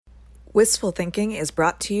Wistful Thinking is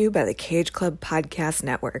brought to you by the Cage Club Podcast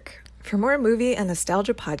Network. For more movie and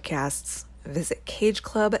nostalgia podcasts, visit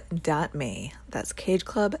cageclub.me. That's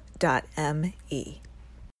cageclub.me.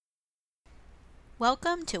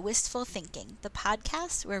 Welcome to Wistful Thinking, the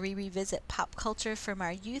podcast where we revisit pop culture from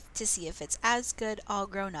our youth to see if it's as good all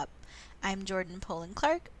grown up. I'm Jordan Poland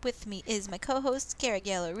Clark. With me is my co-host, Kara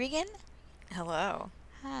Gallo Regan. Hello.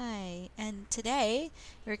 Hi. And today,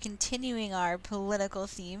 we're continuing our political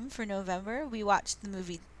theme for November. We watched the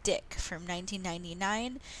movie Dick from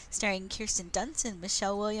 1999, starring Kirsten Dunst and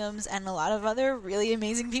Michelle Williams and a lot of other really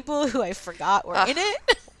amazing people who I forgot were in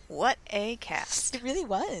it. What a cast. It really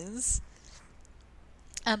was.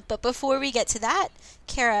 But before we get to that,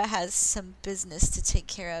 Kara has some business to take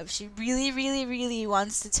care of. She really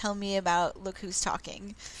wants to tell me about Look Who's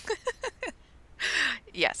Talking.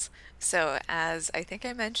 Yes. So, as I think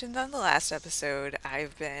I mentioned on the last episode,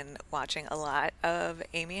 I've been watching a lot of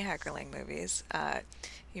Amy Heckerling movies.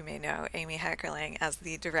 You may know Amy Heckerling as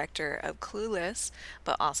the director of Clueless,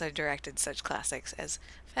 but also directed such classics as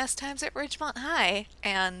Fast Times at Ridgemont High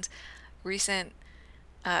and recent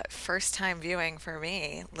first-time viewing for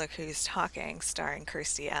me, Look Who's Talking, starring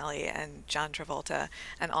Kirstie Alley and John Travolta,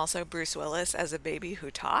 and also Bruce Willis as a baby who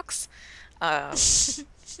talks.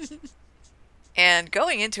 And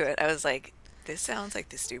going into it, I was like, this sounds like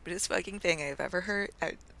the stupidest fucking thing I've ever heard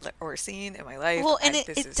or seen in my life. Well, and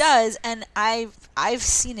it does, and I've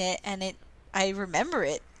seen it, and I remember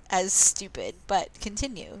it as stupid, but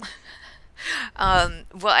continue. Well,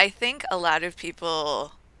 I think a lot of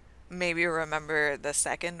people maybe remember the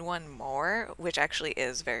second one more, which actually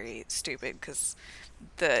is very stupid because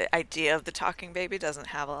the idea of the talking baby doesn't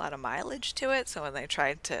have a lot of mileage to it. So when they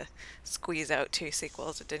tried to squeeze out two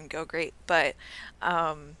sequels, it didn't go great. But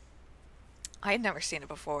I had never seen it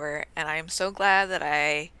before, and I am so glad that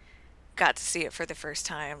I got to see it for the first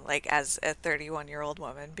time, like as a 31-year-old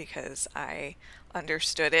woman, because I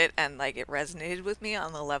understood it and like it resonated with me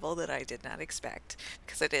on the level that I did not expect.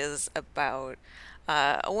 Because it is about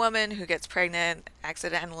a woman who gets pregnant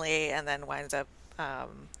accidentally and then winds up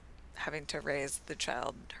having to raise the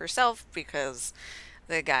child herself because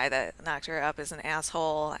the guy that knocked her up is an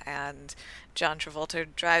asshole, and John Travolta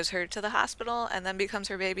drives her to the hospital and then becomes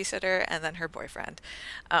her babysitter and then her boyfriend.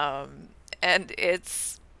 And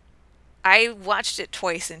I watched it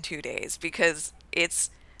twice in 2 days because it's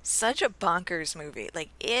such a bonkers movie. Like,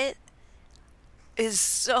 it is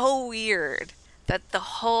so weird that the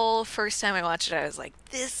whole first time I watched it, I was like,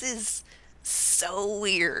 this is so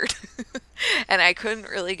weird. And I couldn't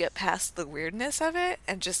really get past the weirdness of it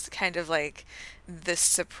and just kind of like the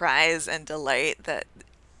surprise and delight that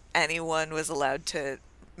anyone was allowed to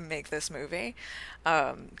make this movie.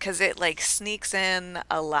 Because it like sneaks in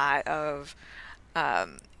a lot of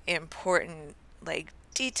important like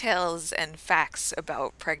details and facts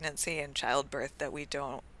about pregnancy and childbirth that we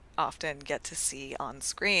don't often get to see on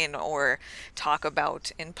screen or talk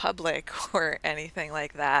about in public or anything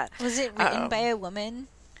like that. Was it written by a woman?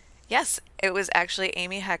 Yes, it was actually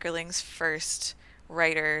Amy Heckerling's first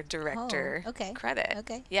writer-director credit.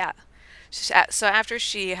 Okay. Yeah. So after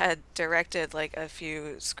she had directed like a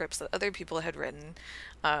few scripts that other people had written,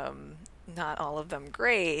 not all of them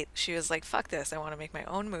great, she was like, fuck this, I want to make my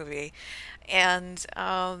own movie. And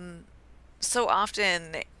so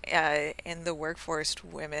often in the workforce,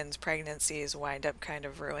 women's pregnancies wind up kind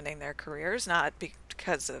of ruining their careers, not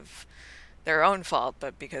because of their own fault,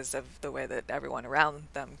 but because of the way that everyone around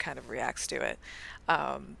them kind of reacts to it.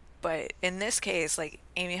 But in this case, like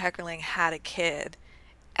Amy Heckerling had a kid,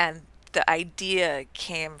 and the idea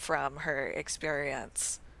came from her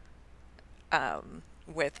experience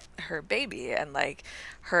with her baby, and like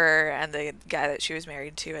her and the guy that she was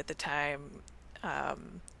married to at the time,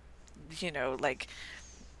 like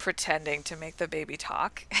pretending to make the baby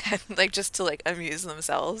talk and like just to like amuse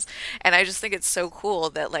themselves. And I just think it's so cool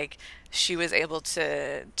that like she was able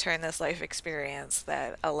to turn this life experience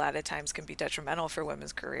that a lot of times can be detrimental for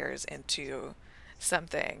women's careers into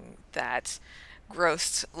something that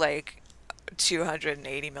grossed like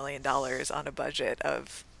 $280 million on a budget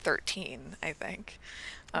of 13, I think.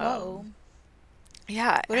 Whoa.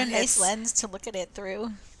 Yeah. What a nice lens to look at it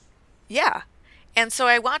through. Yeah. And so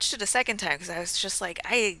I watched it a second time because I was just like,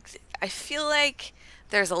 I feel like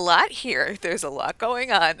there's a lot here. There's a lot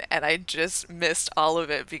going on, and I just missed all of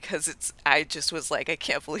it because I just was like, I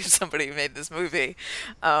can't believe somebody made this movie.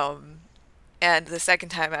 And the second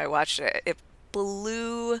time I watched it, it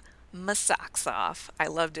blew my socks off. I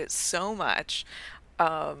loved it so much.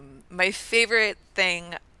 My favorite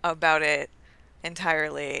thing about it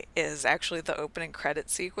entirely is actually the opening credit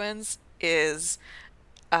sequence is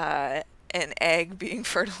an egg being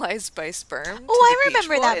fertilized by sperm to Oh, the I Beach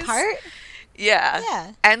remember that Boys. part. Yeah.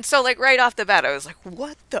 Yeah. And so, like, right off the bat, I was like,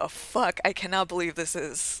 what the fuck? I cannot believe this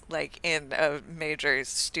is, like, in a major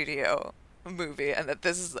studio movie and that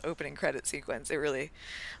this is the opening credit sequence. It really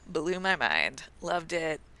blew my mind. Loved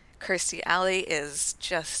it. Kirstie Alley is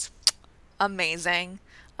just amazing.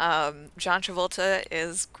 John Travolta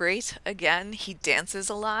is great. Again, he dances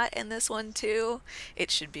a lot in this one, too.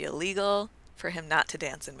 It should be illegal for him not to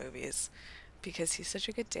dance in movies because he's such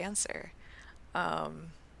a good dancer.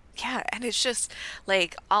 Yeah, and it's just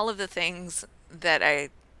like all of the things that I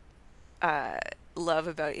love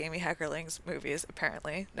about Amy Heckerling's movies,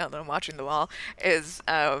 apparently, now that I'm watching them all, is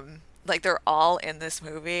like they're all in this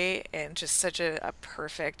movie in just such a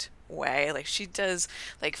perfect way. Like she does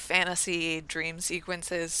like fantasy dream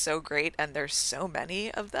sequences so great, and there's so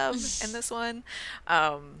many of them in this one.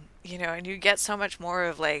 You know, and you get so much more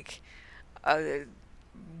of like a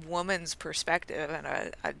woman's perspective and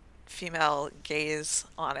a female gaze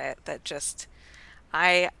on it that just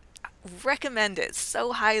I recommend it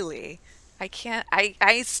so highly.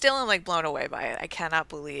 I still am like blown away by it. I cannot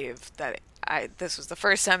believe that I this was the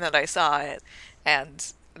first time that I saw it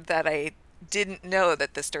and that I didn't know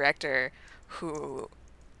that this director who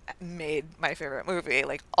made my favorite movie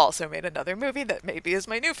like also made another movie that maybe is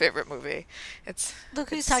my new favorite movie. Look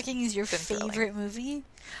Who's it's Talking is your been favorite thrilling. movie?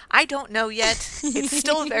 I don't know yet. It's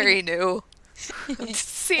still very new.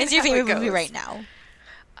 Seeing It's your how it favorite movie goes. right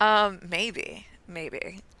now. Maybe.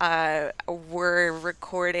 We're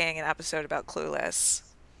recording an episode about Clueless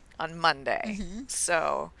on Monday.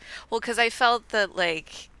 So, well, because I felt that,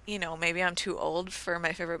 like, you know, maybe I'm too old for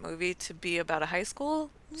my favorite movie to be about a high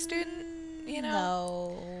school student, you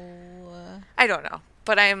know? No. I don't know.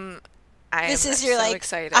 But This is I'm your so like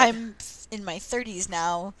excited. I'm in my 30s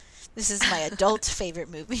now. This is my adult favorite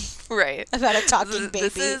movie Right. about a talking baby.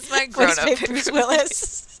 This is my voiced grown-up by favorite Bruce movie.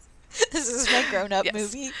 Willis. This is my grown-up Yes.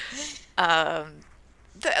 movie.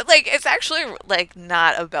 Like it's actually like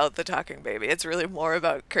not about the talking baby. It's really more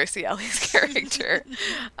about Kirstie Alley's character.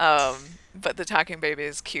 But the talking baby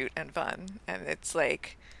is cute and fun, and it's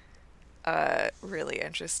like a really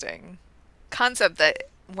interesting concept that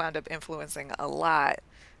wound up influencing a lot,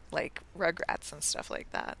 like Rugrats and stuff like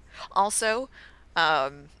that. Also,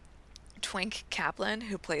 Twink Kaplan,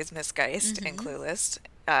 who plays Miss Geist in Clueless,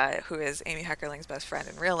 who is Amy Heckerling's best friend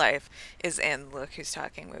in real life, is in Look Who's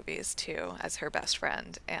Talking movies too as her best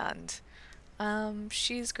friend, and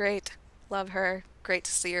she's great. Love her. Great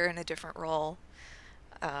to see her in a different role.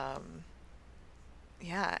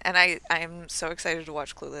 Yeah, and I'm so excited to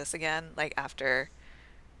watch Clueless again, like after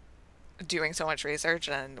doing so much research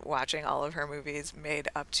and watching all of her movies made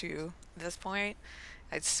up to this point.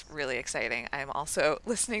 It's really exciting. I'm also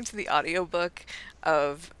listening to the audiobook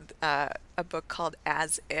of a book called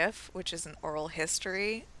As If, which is an oral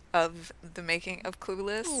history of the making of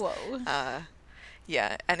Clueless. Whoa.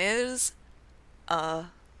 Yeah, and it is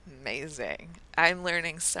amazing. I'm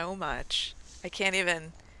learning so much. I can't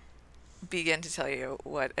even begin to tell you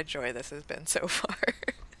what a joy this has been so far.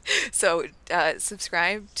 So,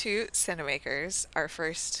 subscribe to Cinemakers. Our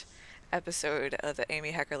first episode of the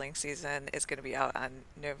Amy Heckerling season is going to be out on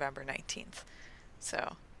November 19th.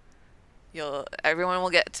 So, everyone will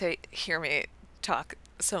get to hear me talk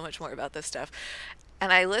so much more about this stuff.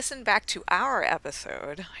 And I listened back to our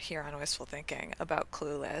episode here on Wistful Thinking about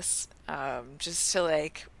Clueless, just to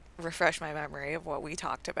like refresh my memory of what we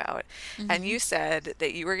talked about. And you said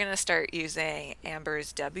that you were going to start using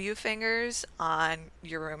Amber's W fingers on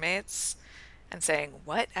your roommates and saying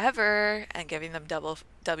whatever and giving them double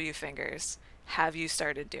W fingers. Have you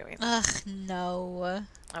started doing that? Ugh, no.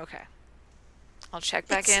 Okay. I'll check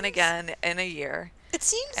back in again in a year. It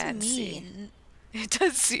seems And see. mean. It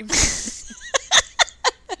does seem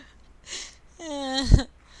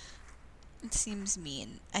It seems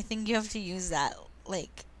mean. I think you have to use that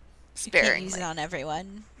like you sparingly. can't use it on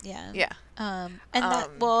everyone. Yeah. Yeah.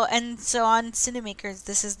 And so on Cinemakers,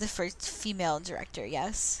 this is the first female director.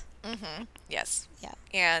 Yes. Yes. Yeah.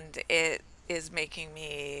 And it is making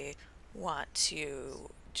me want to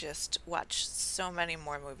just watch so many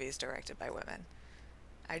more movies directed by women.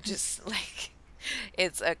 I just like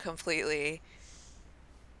it's a completely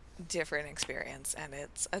different experience and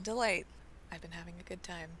it's a delight. I've been having a good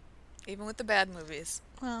time, even with the bad movies.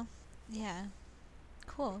 Well, yeah.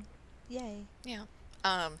 Cool. Yay. Yeah.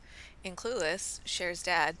 In Clueless, Cher's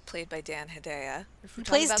dad, played by Dan Hedaya, which we're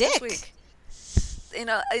Plays talking about Dick. this week,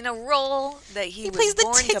 in a role that he was plays the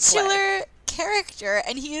born to play. titular character,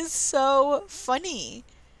 and he is so funny.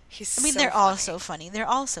 He's I mean, so they're all funny. so funny. They're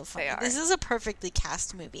all so funny. They are. This is a perfectly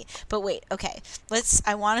cast movie. But wait, okay.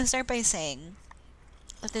 I want to start by saying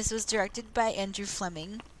This was directed by Andrew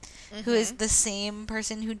Fleming, who is the same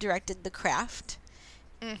person who directed The Craft.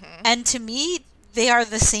 And to me, they are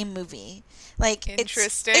the same movie. Like,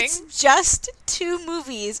 Interesting. It's just two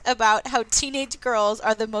movies about how teenage girls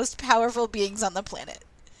are the most powerful beings on the planet.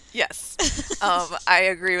 Yes. I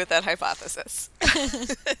agree with that hypothesis.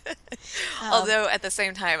 Although, at the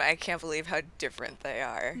same time, I can't believe how different they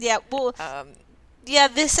are. Yeah, well, yeah,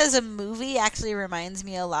 this as a movie actually reminds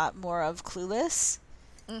me a lot more of Clueless.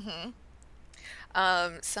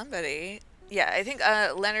 I think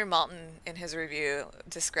Leonard Maltin in his review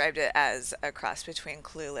described it as a cross between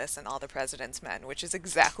Clueless and All the President's Men, which is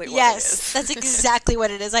exactly what it is. Yes, that's exactly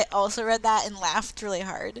what it is. I also read that and laughed really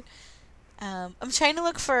hard. I'm trying to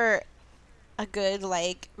look for a good,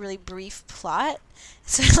 like, really brief plot.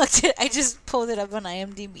 So I just pulled it up on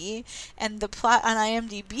IMDb, and the plot on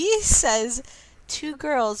IMDb says 2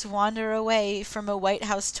 girls wander away from a White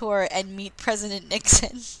House tour and meet President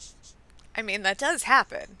Nixon. I mean, that does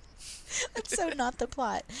happen. That's so not the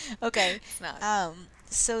plot. Okay. It's not.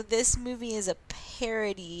 So this movie is a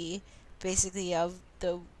parody, basically, of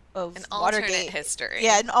an Watergate. alternate history.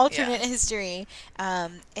 Yeah, an alternate history.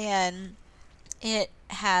 And it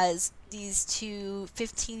has these 2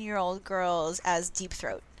 15-year-old girls as Deep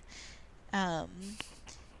Throat.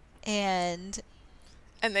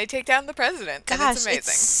 And they take down the president. Gosh, and it's amazing.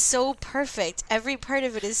 It's so perfect. Every part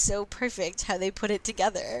of it is so perfect how they put it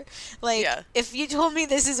together. Like, if you told me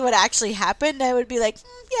this is what actually happened, I would be like,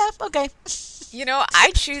 yeah, okay. You know,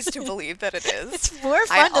 I choose to believe that it is. It's more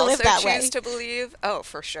fun to live that way. I also choose to believe,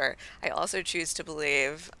 for sure. I also choose to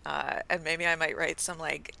believe, and maybe I might write some,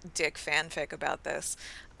 like, Dick fanfic about this,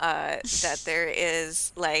 that there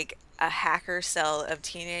is, like, a hacker cell of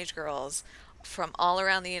teenage girls from all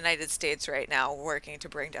around the United States right now working to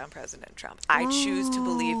bring down President Trump. I choose to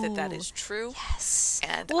believe that that is true. Yes.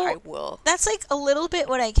 And I will. That's like a little bit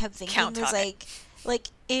what I kept thinking count was on it. like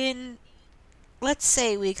in, let's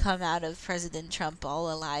say we come out of President Trump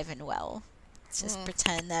all alive and well. Let's just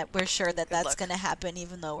pretend that we're sure that that's going to happen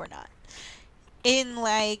even though we're not. In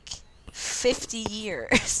like 50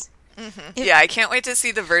 years. I can't wait to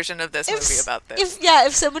see the version of this movie about this.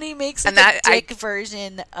 If somebody makes like a dick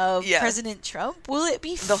version of President Trump, will it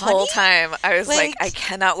be funny? The whole time I was like, I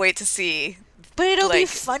cannot wait to see. But it'll be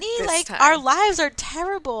funny. Like, time. Our lives are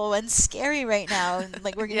terrible and scary right now. And,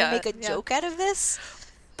 like, we're going to make a joke out of this.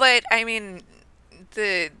 But, I mean,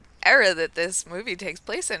 the era that this movie takes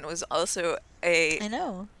place in was also a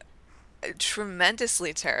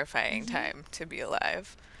tremendously terrifying time to be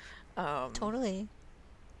alive. Totally.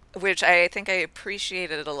 Which I think I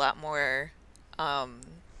appreciated a lot more, or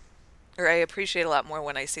I appreciate a lot more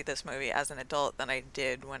when I see this movie as an adult than I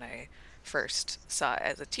did when I first saw it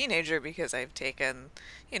as a teenager, because I've taken,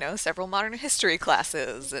 several modern history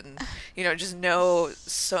classes and, just know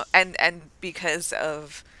so, and because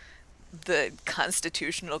of the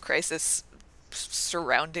constitutional crisis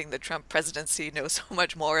surrounding the Trump presidency, know so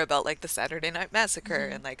much more about like the Saturday Night Massacre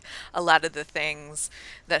and like a lot of the things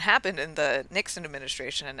that happened in the Nixon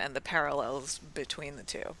administration and the parallels between the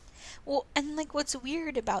two. Well, and like what's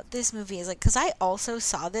weird about this movie is like, because I also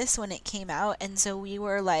saw this when it came out, and so we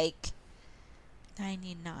were like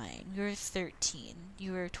 99. You were 13.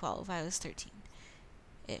 You were 12. I was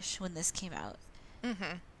 13-ish when this came out.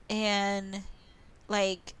 And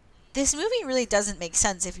like, this movie really doesn't make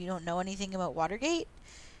sense if you don't know anything about Watergate.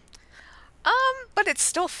 But it's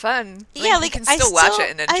still fun. Yeah, you can still watch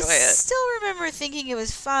it and enjoy it. I still remember thinking it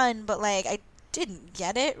was fun, but like I didn't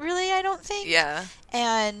get it really, I don't think. Yeah.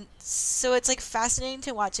 And so it's like fascinating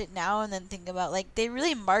to watch it now and then think about like they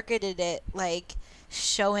really marketed it like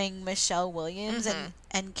showing Michelle Williams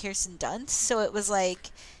and Kirsten Dunst. So it was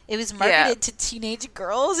like it was marketed to teenage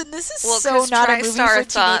girls, and this is so not a movie for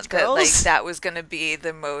teenage girls. That was going to be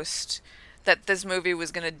the most, that this movie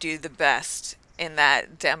was going to do the best in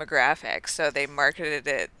that demographic. So they marketed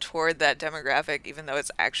it toward that demographic, even though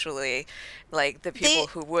it's actually like the people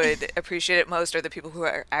who would appreciate it most are the people who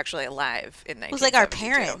are actually alive in 1972. It was like our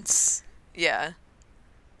parents. Yeah.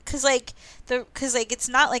 Because it's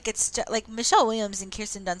not like it's just, like Michelle Williams and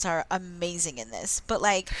Kirsten Dunst are amazing in this, but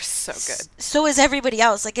like they're so good. So is everybody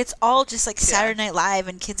else. Like it's all just like Saturday Night Live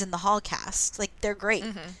and Kids in the Hall cast. Like they're great.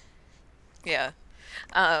 Yeah.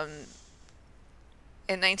 In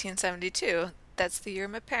 1972, that's the year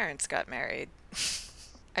my parents got married.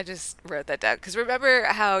 I just wrote that down because remember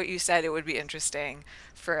how you said it would be interesting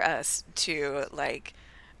for us to like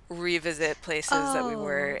revisit places that we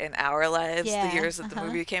were in our lives the years that the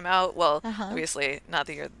movie came out. Well, obviously not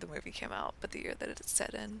the year that the movie came out, but the year that it's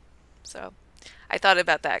set in. So I thought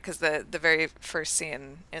about that because the very first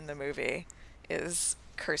scene in the movie is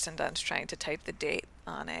Kirsten Dunst trying to type the date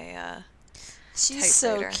on a She's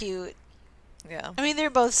so typewriter. cute. Yeah. I mean, they're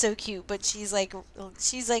both so cute, but she's like,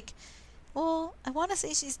 well, I want to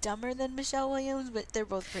say she's dumber than Michelle Williams, but they're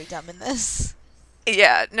both pretty dumb in this.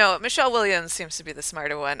 Yeah, no, Michelle Williams seems to be the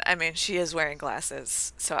smarter one. I mean, she is wearing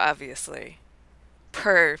glasses, so obviously,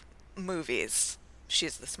 per movies,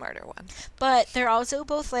 she's the smarter one. But they're also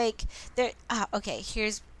both like, okay,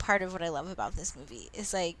 here's part of what I love about this movie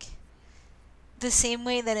is like the same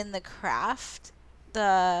way that in The Craft,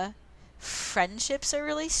 the friendships are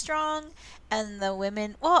really strong and the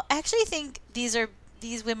women, well, I actually think these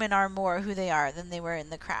women are more who they are than they were in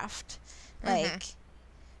The Craft. Like,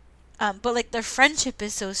 but like their friendship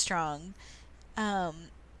is so strong. And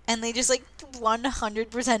they just like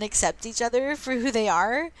 100% accept each other for who they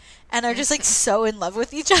are and are just like so in love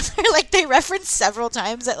with each other. Like they reference several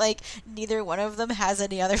times that like neither one of them has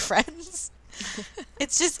any other friends.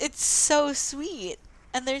 It's so sweet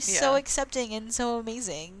and they're so accepting and so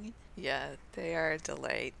amazing. Yeah, they are a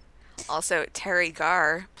delight. Also, Terry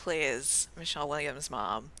Garr plays Michelle Williams'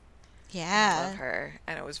 mom. Yeah. I love her,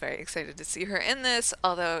 and I was very excited to see her in this,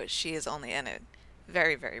 although she is only in it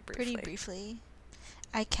very, very briefly. Pretty briefly.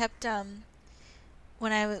 I kept,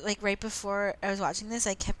 when I was, like, right before I was watching this,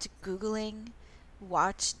 I kept Googling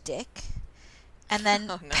watch Dick, and then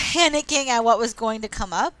panicking at what was going to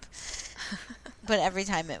come up, but every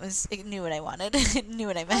time it knew what I wanted. It knew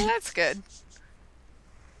what I meant. Oh, that's good.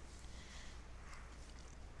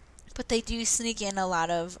 But they do sneak in a lot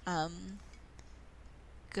of,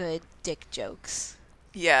 good Dick jokes.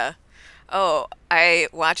 Yeah. Oh,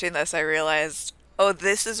 watching this, I realized,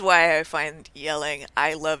 this is why I find yelling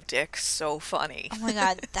 "I love Dick" so funny. Oh my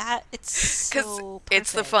god, it's so perfect.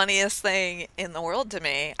 It's the funniest thing in the world to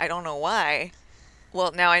me. I don't know why.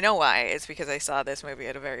 Well, now I know why. It's because I saw this movie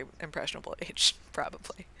at a very impressionable age,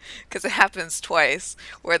 probably. Because it happens twice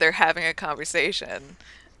where they're having a conversation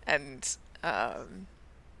and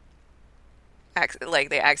like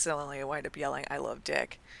they accidentally wind up yelling "I love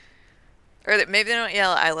Dick." Or maybe they don't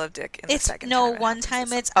yell "I love Dick" in the second time. No, one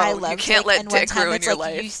time it's "I love Dick." You can't let Dick ruin your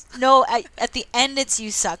life. At the end it's "You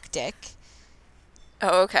suck, Dick."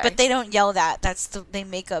 Oh, okay. But they don't yell that. They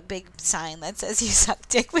make a big sign that says "You suck,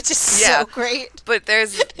 Dick," which is so great. But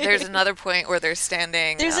there's another point where they're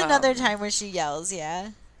standing. There's another time where she yells,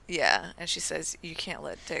 yeah. Yeah, and she says, "You can't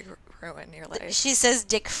let Dick ruin your life." She says,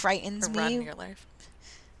 "Dick frightens me." Run your life.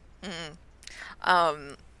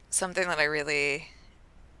 Something that I really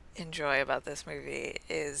enjoy about this movie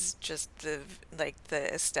is just the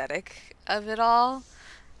aesthetic of it all,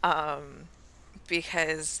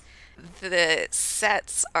 because the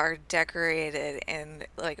sets are decorated in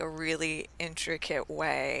like a really intricate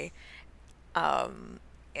way, and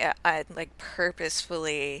like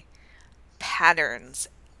purposefully patterns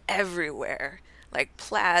everywhere, like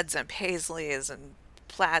plaids and paisleys and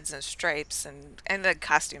plaids and stripes and the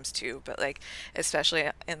costumes too, but like especially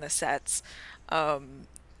in the sets.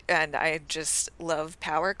 And I just love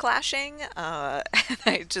power clashing, and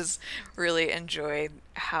I just really enjoyed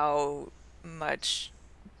how much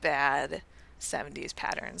bad 70s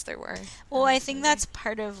patterns there were. Well, I think that's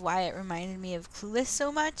part of why it reminded me of Clueless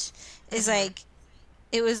so much, is like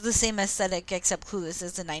it was the same aesthetic except Clueless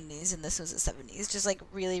is the 90s and this was the 70s, just like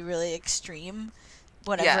really, really extreme,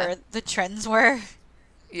 whatever the trends were.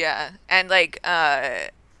 Yeah, and like a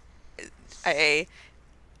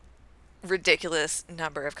ridiculous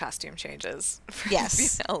number of costume changes for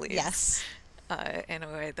female leads. Yes. In a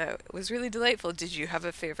way that was really delightful. Did you have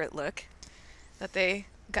a favorite look that they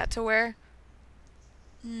got to wear?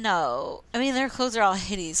 No. I mean, their clothes are all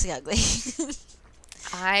hideously ugly.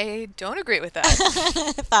 I don't agree with that.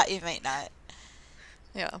 I thought you might not.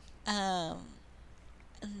 Yeah.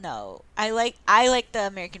 No. I like the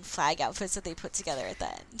American flag outfits that they put together at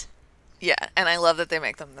the end. Yeah, and I love that they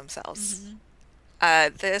make them themselves.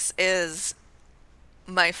 This is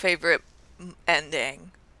my favorite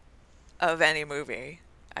ending of any movie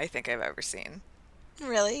I think I've ever seen.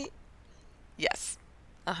 Really? Yes,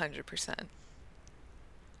 100%.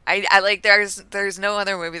 I like there's no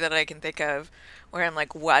other movie that I can think of where I'm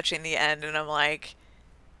like watching the end and I'm like,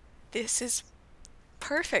 this is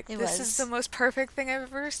perfect. This is the most perfect thing I've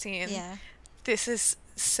ever seen. Yeah. This is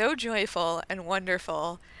so joyful and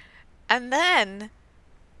wonderful. And then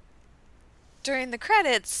during the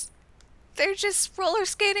credits, they're just roller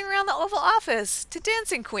skating around the Oval Office to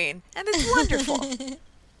Dancing Queen, and it's wonderful.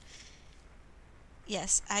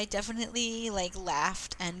 Yes, I definitely like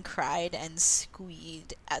laughed and cried and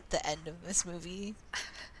squeed at the end of this movie.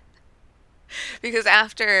 Because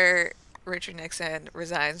after Richard Nixon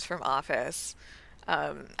resigns from office,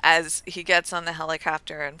 as he gets on the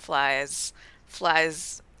helicopter and flies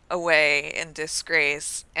flies away in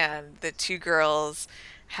disgrace, and the two girls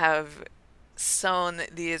have sewn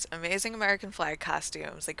these amazing American flag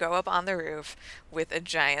costumes. They go up on the roof with a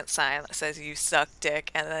giant sign that says "You suck,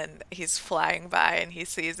 dick," and then he's flying by and he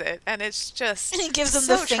sees it, and it's just And he gives them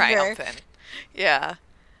so the finger. triumphant. Yeah.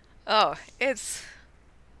 Oh, it's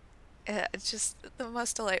just the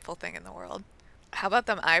most delightful thing in the world. How about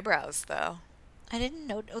them eyebrows, though? I didn't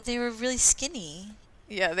know. Oh, they were really skinny.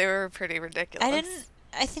 Yeah, they were pretty ridiculous.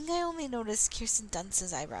 I think I only noticed Kirsten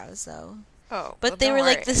Dunst's eyebrows, though. Oh, But well, they don't were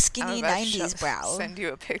like worry. the I'm skinny about to 90s brow. Send you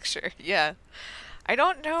a picture. Yeah. I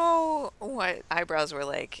don't know what eyebrows were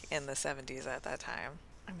like in the 70s at that time.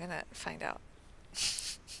 I'm gonna find out.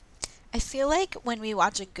 I feel like when we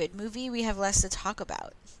watch a good movie, we have less to talk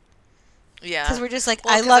about. Yeah. Because we're just like,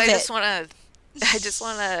 Well, I 'cause love I it. just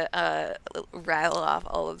wanna rattle off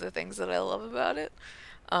all of the things that I love about it.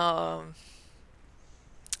 Um,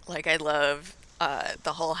 like I love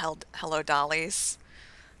the whole Hello Dollies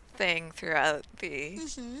thing throughout the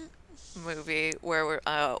Mhm. movie, where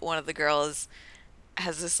one of the girls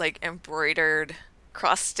has this like embroidered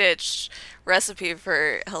cross-stitched recipe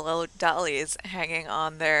for Hello Dollies hanging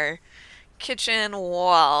on their kitchen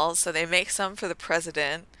wall. So they make some for the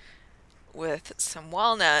president with some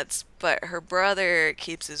walnuts, but her brother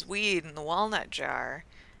keeps his weed in the walnut jar,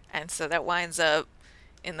 and so that winds up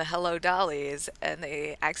in the Hello Dollies, and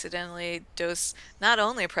they accidentally dose not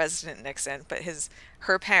only President Nixon, but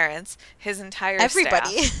her parents, his entire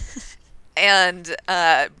Everybody. staff, and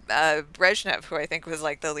Brezhnev, who I think was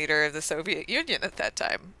like the leader of the Soviet Union at that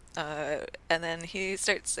time. And then he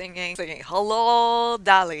starts singing "Hello,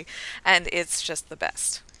 Dolly," and it's just the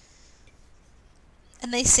best.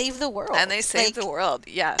 And they save the world. And they saved the world,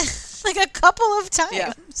 yes. Like a couple of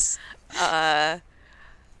Yeah. times.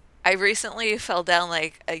 I recently fell down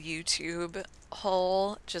like a YouTube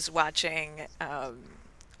hole just watching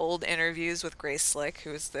old interviews with Grace Slick,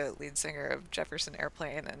 who is the lead singer of Jefferson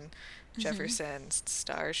Airplane and Jefferson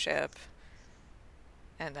Starship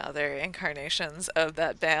and other incarnations of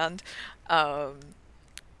that band.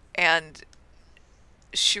 And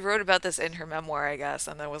she wrote about this in her memoir, I guess,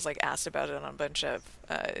 and then was like asked about it on a bunch of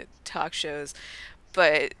talk shows.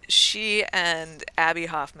 But she and Abby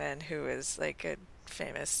Hoffman, who is like a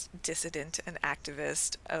famous dissident and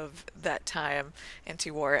activist of that time,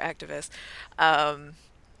 anti-war activist,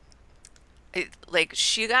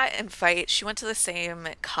 she got she went to the same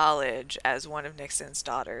college as one of Nixon's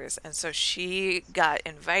daughters, and so she got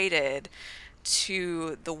invited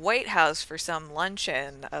to the White House for some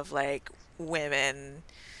luncheon of like women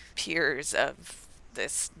peers of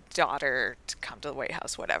this daughter to come to the White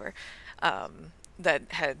House, whatever, that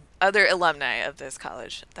had other alumni of this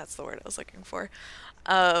college. That's the word I was looking for.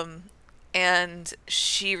 And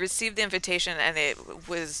she received the invitation, and it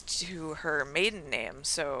was to her maiden name,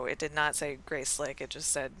 so it did not say Grace Slick. It just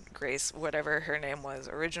said Grace, whatever her name was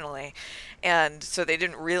originally, and so they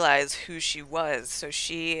didn't realize who she was. So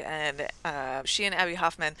she and Abby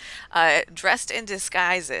Hoffman dressed in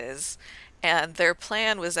disguises, and their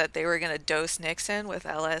plan was that they were going to dose Nixon with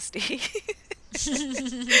LSD.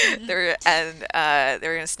 They were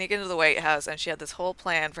going to sneak into the White House, and she had this whole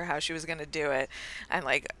plan for how she was going to do it and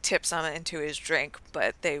like tip some into his drink,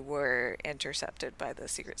 but they were intercepted by the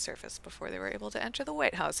Secret Service before they were able to enter the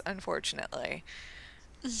White House, unfortunately.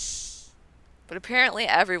 But apparently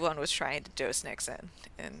everyone was trying to dose Nixon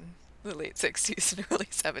in the late 60s and early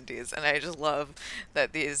 70s, and I just love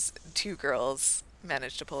that these two girls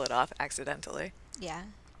managed to pull it off accidentally. Yeah.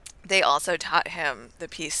 They also taught him the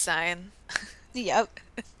peace sign. Yep.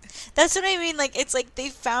 That's what I mean. Like, it's like they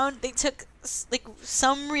took like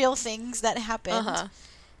some real things that happened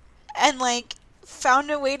and like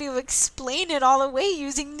found a way to explain it all away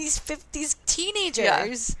using these 50s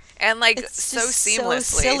teenagers. Yeah. And like It's so just so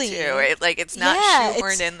seamlessly silly. too. It's not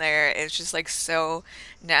shoehorned it's in there. It's just like so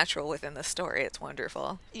natural within the story. It's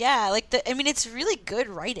wonderful. Yeah, like it's really good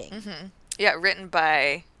writing. Yeah, written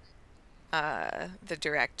by the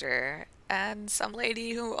director and some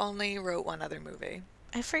lady who only wrote one other movie.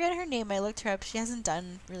 I forget her name. I looked her up. She hasn't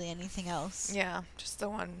done really anything else. Yeah, just the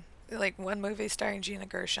one movie starring Gina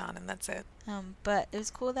Gershon, and that's it. But it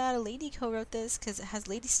was cool that a lady co-wrote this because it has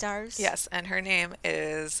lady stars. Yes, and her name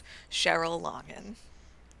is Cheryl Longen.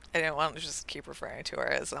 I didn't want to just keep referring to her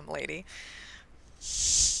as some lady.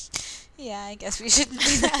 Yeah, I guess we shouldn't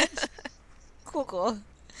do that. Cool.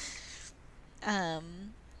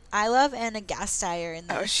 I love Anna Gasteyer in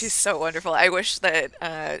this. Oh, she's so wonderful. I wish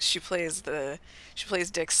that she plays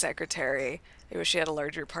Dick's secretary. I wish she had a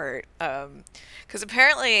larger part. Because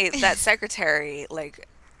apparently that secretary like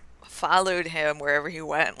followed him wherever he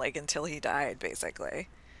went, like until he died, basically.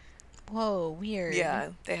 Whoa, weird. Yeah,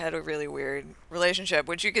 they had a really weird relationship,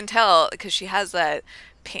 which you can tell because she has that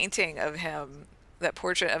painting of him, that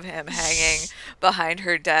portrait of him hanging behind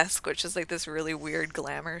her desk, which is like this really weird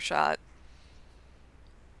glamour shot.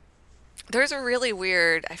 There's a really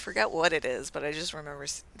weird, I forget what it is, but I just remember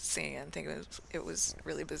seeing it and thinking it was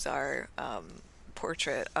really bizarre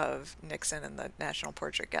portrait of Nixon in the National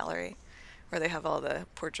Portrait Gallery, where they have all the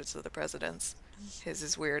portraits of the presidents. His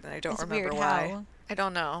is weird, and I don't It's remember weird why. how. I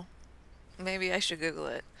don't know. Maybe I should Google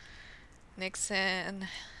it. Nixon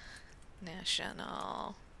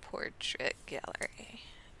National Portrait Gallery.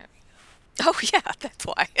 There we go. Oh yeah, that's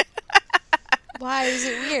why. Why is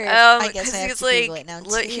it weird? I guess 'Cause I have he's to like, Google it now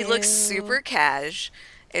he looks too. super cash.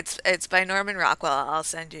 It's by Norman Rockwell. I'll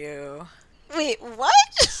send you. Wait, what?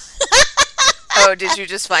 Oh, did you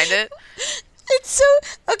just find it? It's so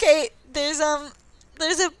okay.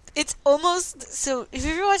 It's almost so. If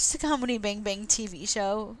you ever watched the Comedy Bang Bang TV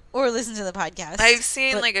show or listen to the podcast, I've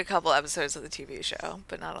seen but like a couple episodes of the TV show,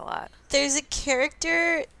 but not a lot. there's a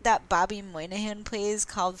character that Bobby Moynihan plays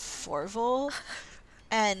called Forval,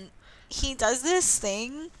 and he does this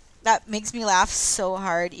thing that makes me laugh so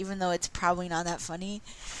hard, even though it's probably not that funny,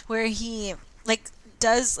 where he like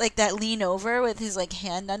does like that lean over with his like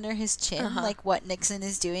hand under his chin, Uh-huh. like what Nixon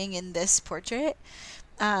is doing in this portrait.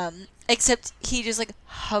 Except he just like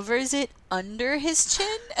hovers it under his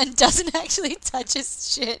chin and doesn't actually touch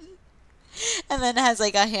his chin. And then has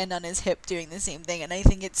like a hand on his hip doing the same thing. And I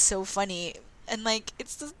think it's so funny. And like,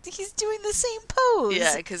 he's doing the same pose.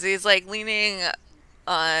 Yeah, because he's like leaning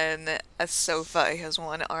on a sofa. He has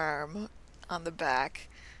one arm on the back,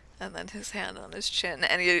 and then his hand on his chin,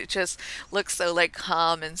 and he just looks so like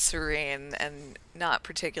calm and serene, and not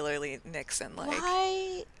particularly Nixon-like.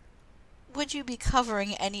 Why would you be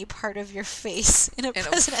covering any part of your face in a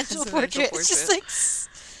presidential presidential portrait? It's just portrait. like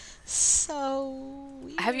so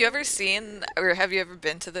weird. Have you ever seen, or have you ever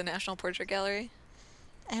been to the National Portrait Gallery?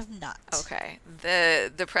 I have not. Okay,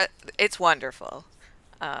 it's wonderful,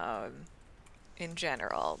 in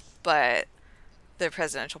general, but the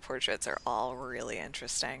presidential portraits are all really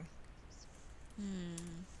interesting.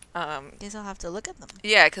 Guess I'll have to look at them.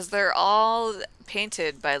 Yeah, because they're all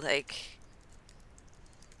painted by like,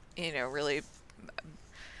 really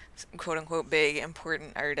quote unquote big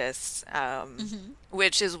important artists,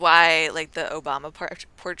 which is why like the Obama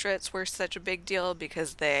portraits were such a big deal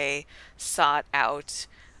because they sought out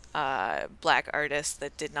black artists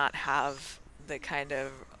that did not have the kind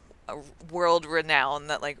of world renown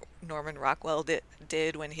that like Norman Rockwell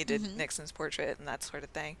did when he did Nixon's portrait and that sort of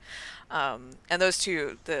thing. And those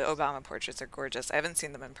two, the Obama portraits, are gorgeous. I haven't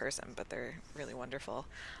seen them in person, but they're really wonderful.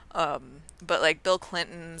 But like Bill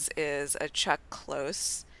Clinton's is a Chuck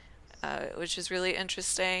Close, which is really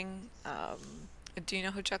interesting. Do you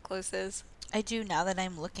know who Chuck Close is? I do now that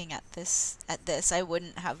I'm looking at this. I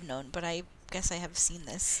wouldn't have known, but I guess I have seen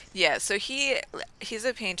this. Yeah, so he's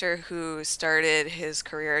a painter who started his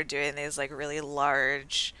career doing these like really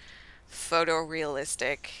large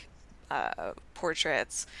photorealistic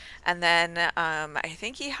portraits, and then I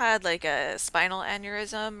think he had like a spinal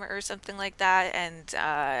aneurysm or something like that,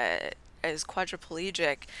 and is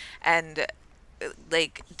quadriplegic, and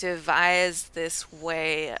like devised this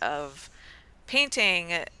way of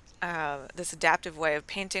painting, this adaptive way of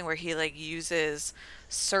painting where he like uses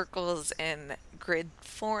circles in grid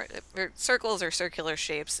form, or circles or circular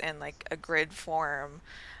shapes in like a grid form,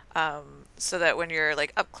 so that when you're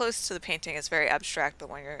like up close to the painting it's very abstract, but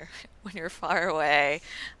when you're far away,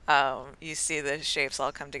 you see the shapes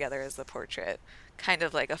all come together as the portrait, kind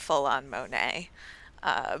of like a full-on Monet,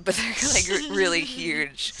 but they're like really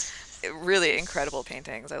huge, really incredible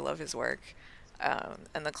paintings. I love his work.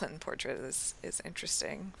 And the Clinton portrait is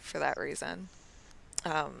interesting for that reason.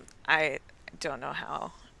 I don't know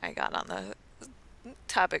how I got on the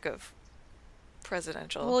topic of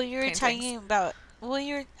presidential Well, you were paintings. talking about. Well,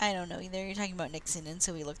 I don't know either. You're talking about Nixon, and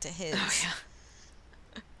so we looked at his. Oh,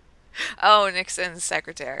 yeah. Oh, Nixon's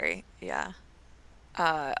secretary. Yeah.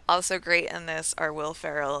 Also great in this are Will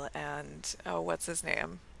Ferrell and, what's his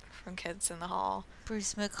name from Kids in the Hall?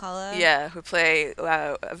 Bruce McCullough. Yeah, who play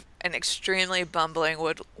an extremely bumbling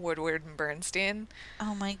Woodward and Bernstein.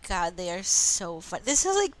 Oh my God, they are so fun. This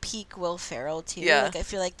is like peak Will Ferrell too. Yeah. Like I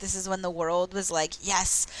feel like this is when the world was like,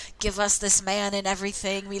 yes, give us this man and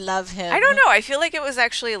everything. We love him. I don't know. I feel like it was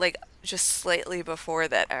actually like just slightly before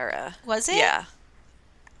that era. Was it? Yeah.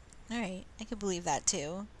 All right, I could believe that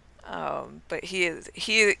too. But he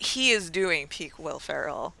is doing peak Will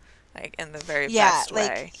Ferrell, like in the very Yeah, best like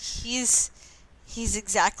way. he's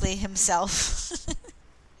exactly himself.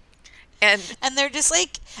 And And they're just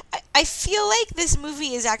like, I feel like this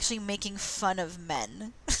movie is actually making fun of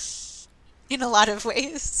men. in a lot of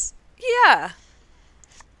ways. Yeah.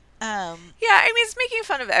 Um, Yeah, I mean, it's making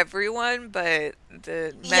fun of everyone, but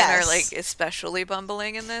the men are, like, yes, especially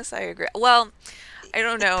bumbling in this. I agree. Well, I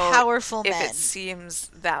don't know powerful if it men. seems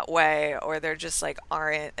that way or there just, like,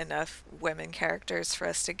 aren't enough women characters for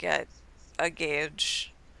us to get a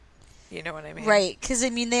gauge. You know what I mean? Right, because I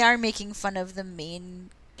mean, they are making fun of the main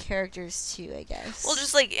characters too, I Well, guess.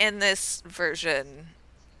 just like in this version,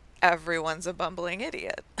 everyone's a bumbling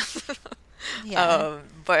idiot. Yeah.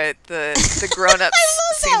 But the grown-ups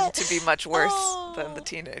I seem love to that! be much worse than the Oh.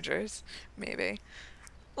 teenagers, maybe.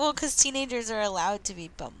 Well, because teenagers are allowed to be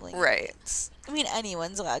bumbling Right. idiots. I mean,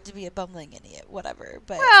 anyone's allowed to be a bumbling idiot, whatever.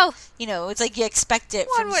 But, Well, it's like you expect it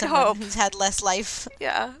one from would someone hope. who's had less life.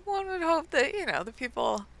 Yeah, one would hope that,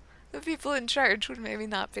 the people in charge would maybe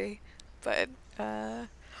not be. But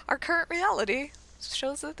our current reality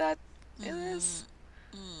shows that is,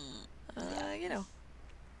 Mm, uh, yeah. you know.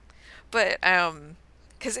 But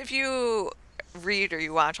because if you read or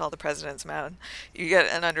you watch All the President's Men, you get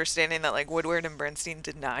an understanding that like Woodward and Bernstein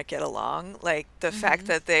did not get along. Like the fact Hmm.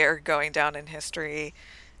 that they are going down in history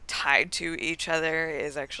tied to each other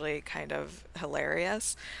is actually kind of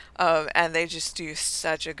hilarious. And they just do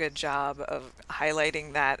such a good job of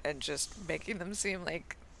highlighting that and just making them seem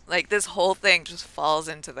like this whole thing just falls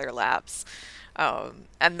into their laps.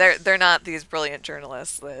 And they're not these brilliant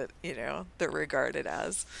journalists that they're regarded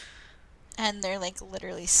as. And they're like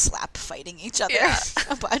literally slap fighting each other Yeah.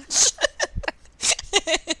 a bunch.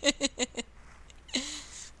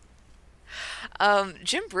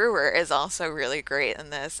 Jim Brewer is also really great in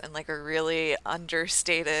this and like a really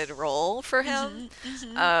understated role for him.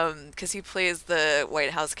 Hmm. Hmm. Because he plays the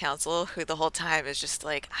White House counsel who the whole time is just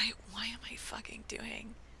like, why am I fucking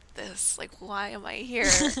doing this? Like, why am I here?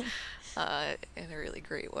 In a really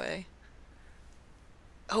great way.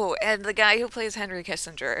 Oh, and the guy who plays Henry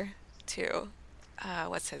Kissinger, too.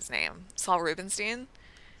 What's his name? Saul Rubenstein.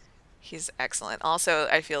 He's excellent. Also,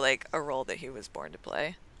 I feel like a role that he was born to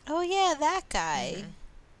play. Oh yeah, that guy. Hmm.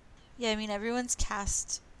 Yeah, I mean everyone's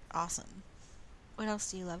cast awesome. What else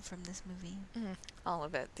do you love from this movie? All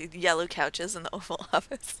of it. The yellow couches in the Oval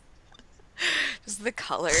Office. Just the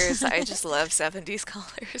colors. I just love 70s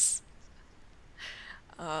colors.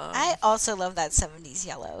 I also love that 70s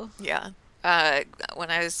yellow. Yeah. When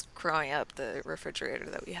I was growing up, the refrigerator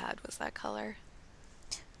that we had was that color.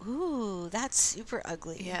 Ooh, that's super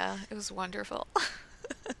ugly. Yeah, it was wonderful.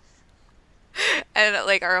 And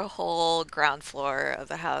like our whole ground floor of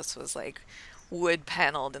the house was like wood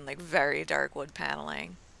paneled and like very dark wood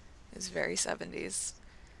paneling. It was very 70s.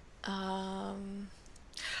 Um,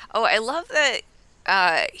 oh, I love that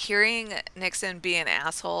hearing Nixon be an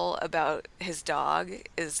asshole about his dog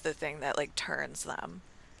is the thing that like turns them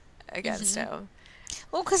against Hmm. him.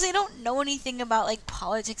 Well, because they don't know anything about like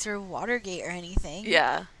politics or Watergate or anything,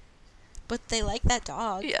 Yeah, but they like that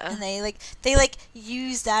dog, yeah. and they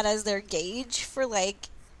use that as their gauge for like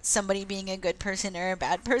somebody being a good person or a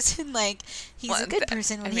bad person. Like he's Well, a good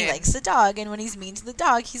person I when he mean, likes the dog, and when he's mean to the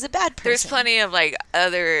dog, he's a bad there's person. plenty of like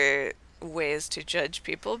other ways to judge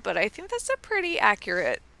people, but I think that's a pretty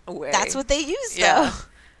accurate That's way. what they use Yeah.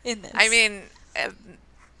 though in this. I mean,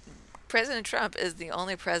 President Trump is the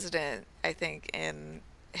only president, I think, in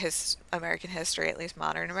his American history, at least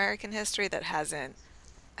modern American history, that hasn't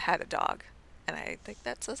had a dog. And I think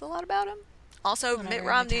that says a lot about him. Also, Mitt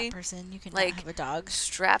whenever I'm a cat Romney, person, you cannot like, have a dog.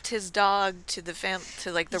 strapped his dog to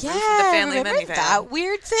to like the roof of the Yeah, family remember minivan. that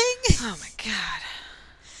weird thing? Oh my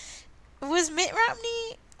God. Was Mitt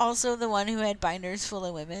Romney also the one who had binders full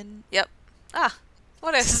of women? Yep. Ah,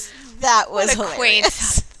 what a That was what a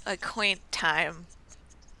hilarious. quaint time.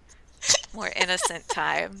 More innocent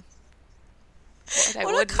time. What I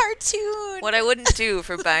What a wouldn't cartoon! what I wouldn't do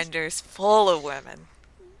for binders full of women.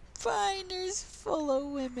 Binders full of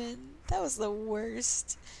women. That was the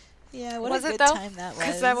worst. Yeah, what Was a it good though? time that was.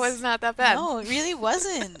 Because that was not that bad. No, it really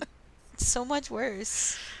wasn't. It's so much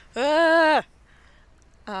worse. Ah.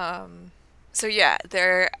 So yeah,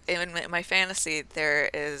 there in my fantasy there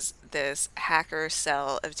is this hacker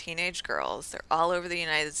cell of teenage girls. They're all over the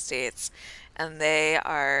United States, and they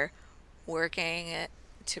are working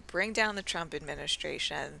to bring down the Trump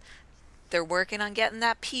administration. They're working on getting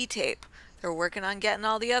that P tape. They're working on getting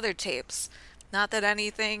all the other tapes. Not that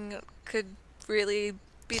anything could really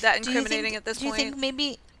be that incriminating at this Do you think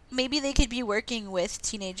point. maybe they could be working with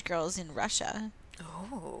teenage girls in Russia?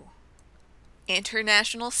 Oh,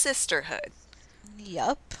 international sisterhood.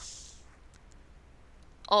 Yup.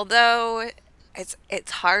 Although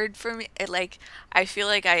it's hard for me. I feel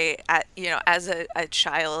like as a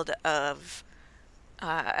child of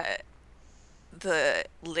uh, the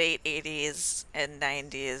late 80s and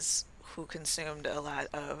 90s who consumed a lot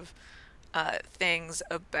of things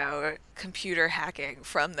about computer hacking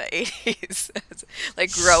from the 80s.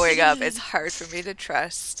 Like growing up, it's hard for me to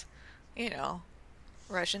trust, you know,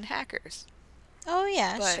 Russian hackers. Oh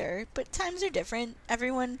yeah, But sure. But times are different.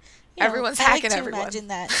 Everyone, everyone's I like hacking to everyone. imagine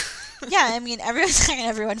that. Yeah, I mean, everyone's hacking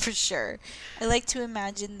everyone for sure. I like to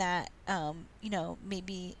imagine that,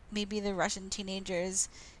 maybe the Russian teenagers,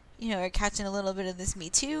 are catching a little bit of this Me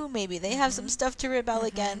Too. Maybe they have some stuff to rebel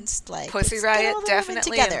against. Like, Pussy let's get Riot all the women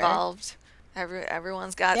definitely together. involved.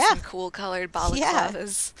 Everyone's got Yeah. some cool colored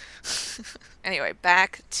balaclavas. Anyway,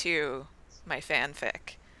 back to my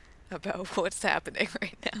fanfic about what's happening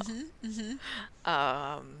right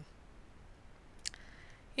now.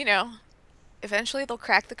 You know, eventually they'll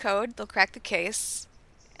crack the code, they'll crack the case,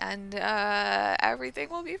 and everything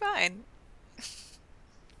will be fine.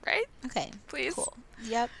 Right? Okay. Please. Cool.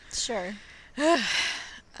 Yep. Sure.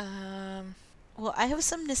 Um, Well, I have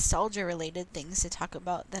some nostalgia-related things to talk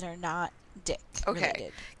about that are not Dick okay.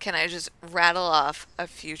 related. Can I just rattle off a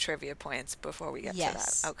few trivia points before we get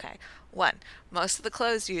Yes. to that? Okay. 1. Most of the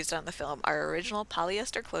clothes used on the film are original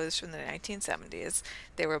polyester clothes from the 1970s.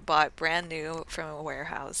 They were bought brand new from a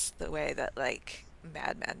warehouse, the way that, like,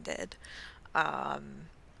 Mad Men did.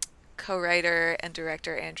 Co-writer and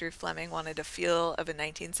director Andrew Fleming wanted a feel of a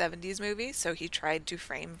 1970s movie, so he tried to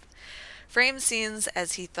frame scenes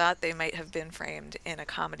as he thought they might have been framed in a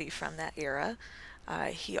comedy from that era.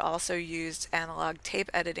 He also used analog tape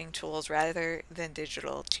editing tools rather than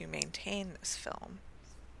digital to maintain this film.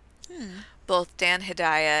 Both Dan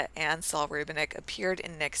Hedaya and Saul Rubinek appeared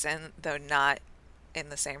in Nixon, though not in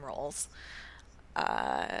the same roles.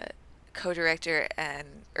 Co-writer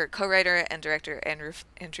and director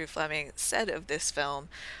Andrew Fleming said of this film,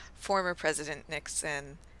 former President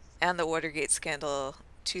Nixon and the Watergate scandal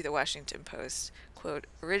to the Washington Post, quote,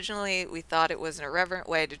 originally we thought it was an irreverent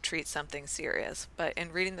way to treat something serious, but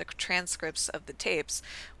in reading the transcripts of the tapes,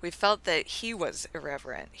 we felt that he was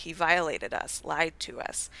irreverent. He violated us, lied to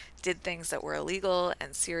us, did things that were illegal,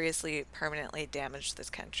 and seriously, permanently damaged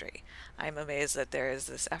this country. I'm amazed that there is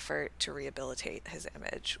this effort to rehabilitate his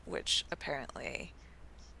image, which apparently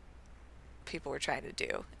people were trying to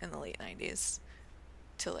do in the late 90s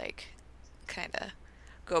to, like, kind of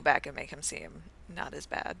go back and make him seem not as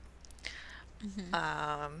bad.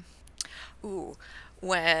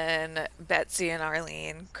 When Betsy and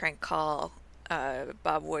Arlene crank call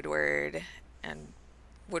Bob Woodward and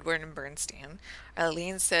Bernstein,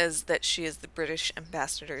 Arlene says that she is the British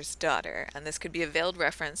ambassador's daughter, and this could be a veiled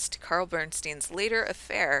reference to Carl Bernstein's later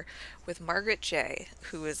affair with Margaret Jay,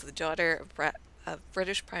 who is the daughter of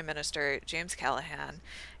British Prime Minister James Callaghan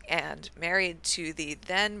and married to the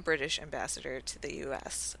then British ambassador to the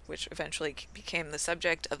U.S., which eventually became the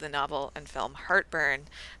subject of the novel and film Heartburn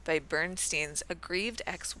by Bernstein's aggrieved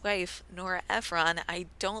ex-wife, Nora Ephron. I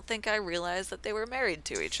don't think I realized that they were married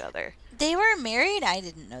to each other. They were married? I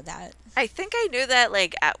didn't know that. I think I knew that,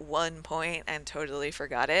 like, at one point and totally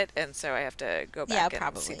forgot it, and so I have to go back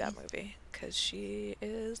and see that movie, because she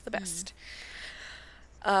is the best.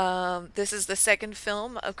 This is the second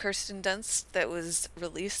film of Kirsten Dunst that was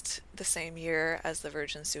released the same year as The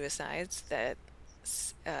Virgin Suicides,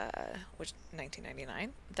 which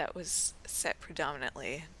 1999. That was set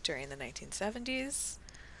predominantly during the 1970s.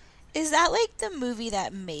 Is that like the movie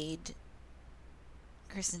that made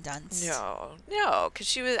Kirsten Dunst? No, because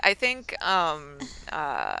she was, I think,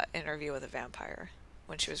 Interview with a Vampire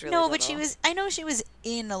when she was really No, little. but I know she was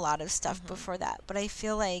in a lot of stuff before that, but I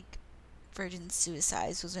feel like Virgin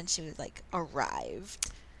Suicides was when she was, like, arrived.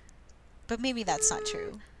 But maybe that's not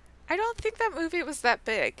true. I don't think that movie was that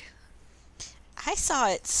big. I saw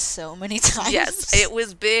it so many times. Yes, it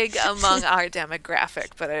was big among our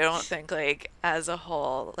demographic, but I don't think, like, as a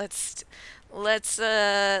whole. Let's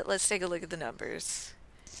take a look at the numbers.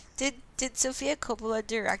 Did Sofia Coppola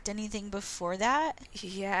direct anything before that?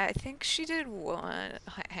 Yeah, I think she did one.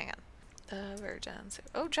 Hang on. The Virgin.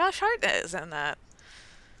 Oh, Josh Hartnett is in that.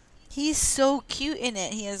 He's so cute in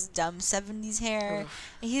it. He has dumb 70s hair.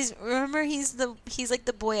 He's like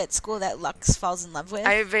the boy at school that Lux falls in love with.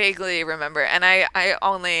 I vaguely remember, and I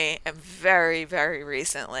only am very, very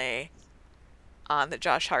recently on the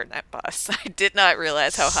Josh Hartnett bus. I did not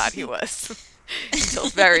realize how hot he was until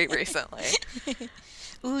very recently.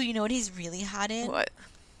 Ooh, you know what he's really hot in? What?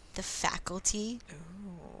 The Faculty.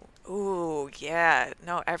 Ooh, yeah.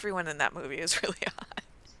 No, everyone in that movie is really hot.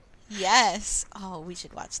 Yes. Oh, we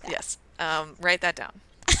should watch that. Yes. Write that down.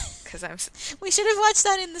 Because we should have watched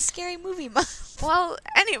that in the Scary Movie Month. Well,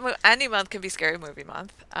 any month can be Scary Movie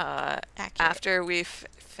Month. Accurate. After we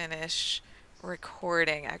finish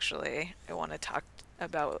recording, actually, I want to talk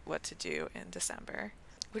about what to do in December.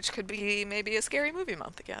 which could be maybe a scary movie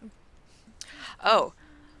month again. Oh,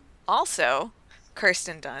 also,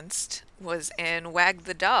 Kirsten Dunst was in Wag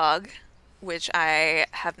the Dog, which I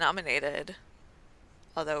have nominated,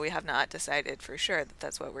 although we have not decided for sure that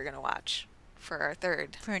that's what we're going to watch for our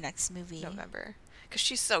third For our next movie. November. Because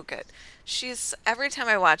she's so good. Every time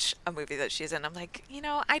I watch a movie that she's in, I'm like,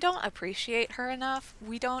 I don't appreciate her enough.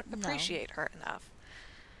 We don't No. appreciate her enough.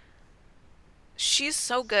 She's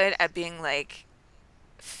so good at being like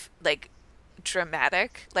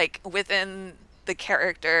dramatic, like within the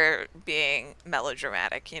character being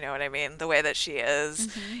melodramatic, you know what I mean? The way that she is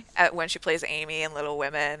when she plays Amy in Little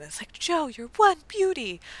Women, it's like, Joe, you're one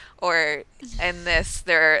beauty. Or in this,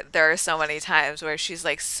 there are so many times where she's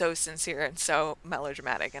like so sincere and so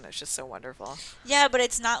melodramatic, and it's just so wonderful. Yeah, but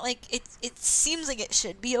it's not like it seems like it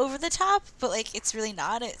should be over the top, but like it's really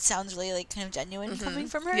not. It sounds really like kind of genuine coming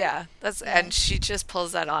from her. Yeah, and she just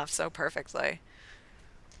pulls that off so perfectly.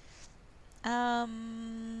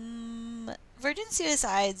 Virgin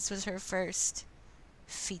Suicides was her first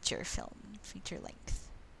feature length.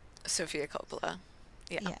 Sofia Coppola.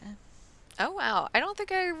 Yeah. Oh, wow. I don't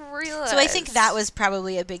think I realized. So I think that was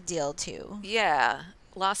probably a big deal, too. Yeah.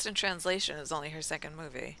 Lost in Translation is only her second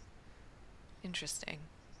movie. Interesting.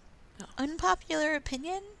 Oh. Unpopular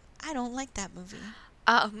opinion? I don't like that movie.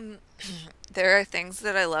 There are things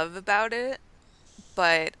that I love about it,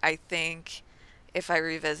 but I think if I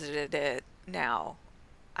revisited it now,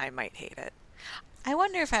 I might hate it. I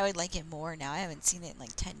wonder if I would like it more now. I haven't seen it in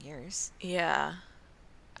like 10 years. Yeah.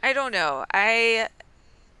 I don't know. I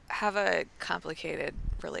have a complicated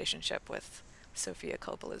relationship with Sofia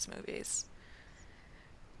Coppola's movies.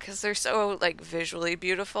 Because they're so, like, visually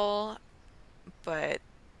beautiful, but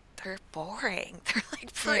they're boring. They're,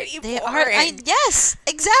 like, pretty They boring. are. Yes,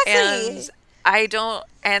 exactly.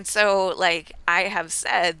 And so, like, I have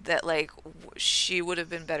said that, like, she would have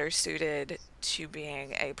been better suited to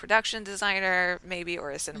being a production designer, maybe,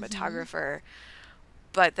 or a cinematographer.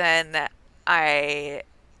 But then I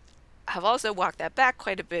have also walked that back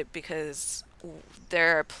quite a bit because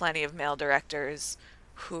there are plenty of male directors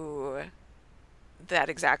who that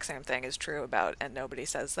exact same thing is true about, and nobody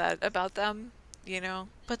says that about them,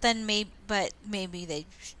 But then maybe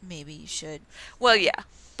you should. Well, yeah,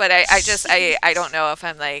 but I don't know if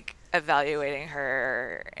I'm like evaluating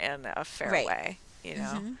her in a fair way,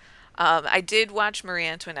 I did watch Marie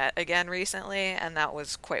Antoinette again recently, and that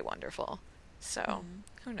was quite wonderful. So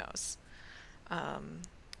who knows?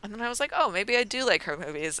 And then I was like, oh, maybe I do like her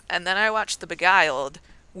movies. And then I watched The Beguiled,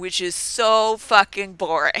 which is so fucking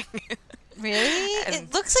boring. Really?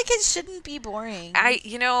 It looks like it shouldn't be boring.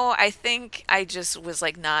 I think I just was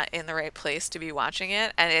like not in the right place to be watching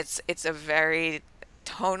it, and it's a very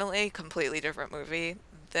tonally completely different movie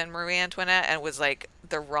than Marie Antoinette, and was like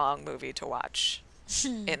the wrong movie to watch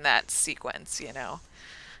in that sequence.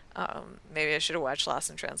 Maybe I should have watched Lost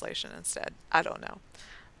in Translation instead. I don't know.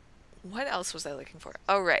 What else was I looking for?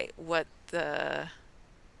 Oh, right.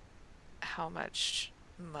 How much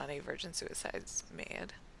money Virgin Suicides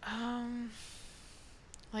made.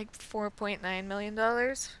 Like $4.9 million?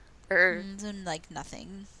 Or like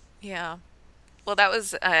nothing. Yeah. Well, that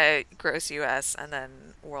was gross US, and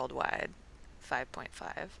then worldwide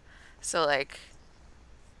 5.5. So like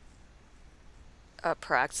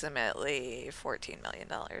approximately $14 million.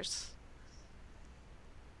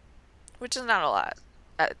 Which is not a lot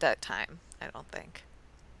at that time, I don't think.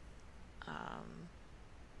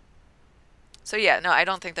 So yeah, no, I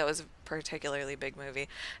don't think that was a particularly big movie.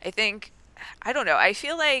 I don't know, I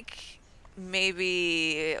feel like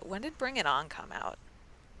maybe, when did Bring It On come out?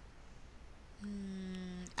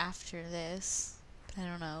 After this. But I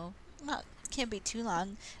don't know. Can't be too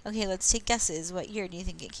long. Okay, let's take guesses. What year do you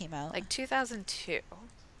think it came out? Like 2002.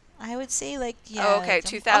 I would say like, yeah. Oh, okay,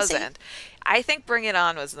 2000. I think Bring It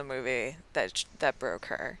On was the movie that broke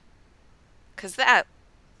her. Because I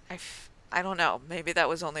don't know, maybe that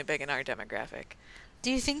was only big in our demographic. Do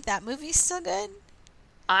you think that movie's still good?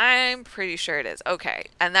 I'm pretty sure it is. Okay,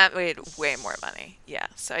 and that made way more money. Yeah,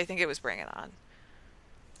 so I think it was Bring It On.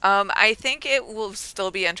 I think it will still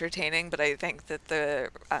be entertaining, but I think that the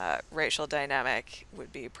racial dynamic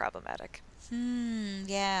would be problematic.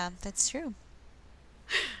 Yeah, that's true.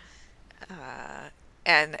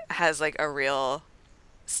 And has like a real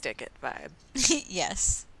Stick It vibe.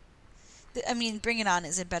 Yes. I mean, Bring It On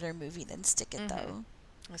is a better movie than Stick It, though.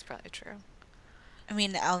 That's probably true. I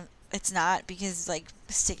mean, it's not, because, like,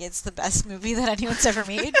 Stick It's the best movie that anyone's ever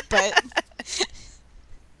made, but...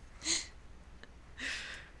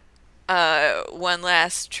 One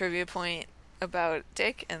last trivia point about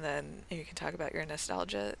Dick, and then you can talk about your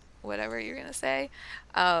nostalgia whatever you're going to say.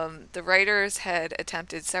 The writers had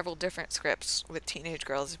attempted several different scripts with teenage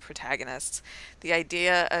girls as protagonists. The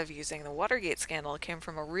idea of using the Watergate scandal came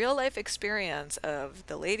from a real life experience of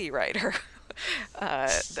the lady writer.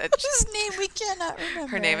 That Whose name we cannot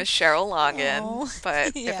remember. Her name is Cheryl Longin, Oh.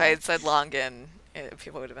 but Yeah. if I had said Longin,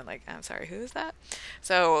 people would have been like, I'm sorry, who is that?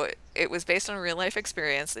 So it was based on a real life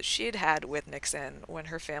experience that she had had with Nixon when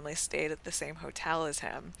her family stayed at the same hotel as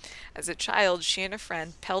him. As a child, she and a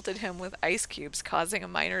friend pelted him with ice cubes, causing a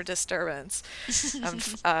minor disturbance.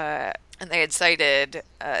 And they had cited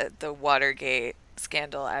the Watergate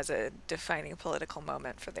scandal as a defining political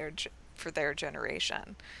moment for their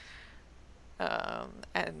generation.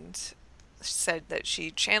 And said that she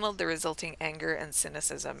channeled the resulting anger and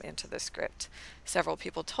cynicism into the script. Several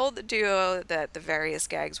people told the duo that the various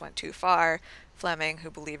gags went too far. Fleming, who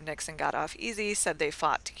believed Nixon got off easy, said they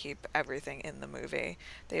fought to keep everything in the movie.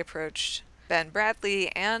 They approached Ben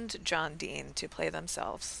Bradlee and John Dean to play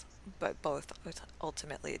themselves, but both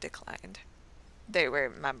ultimately declined. They were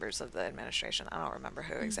members of the administration. I don't remember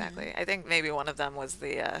who exactly. I think maybe one of them was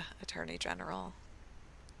the Attorney General.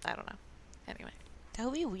 I don't know. Anyway. That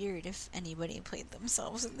would be weird if anybody played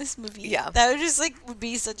themselves in this movie. Yeah. That would just would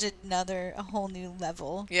be such a whole new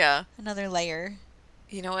level. Yeah. Another layer.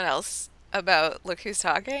 You know what else about Look Who's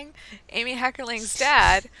Talking? Amy Heckerling's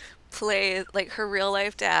dad plays, her real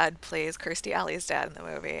life dad plays Kirstie Alley's dad in the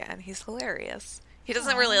movie, and he's hilarious. He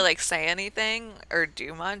doesn't really say anything or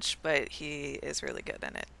do much, but he is really good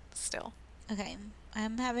in it still. Okay.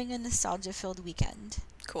 I'm having a nostalgia-filled weekend.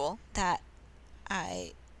 Cool.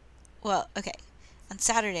 Okay. On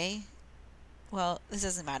Saturday, this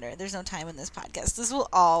doesn't matter. There's no time in this podcast. This will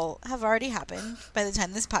all have already happened by the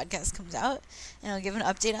time this podcast comes out, and I'll give an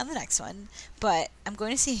update on the next one. But I'm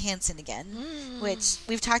going to see Hanson again, which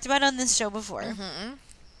we've talked about on this show before. Mm-hmm.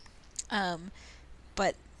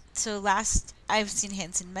 But I've seen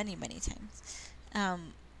Hanson many, many times.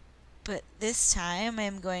 But this time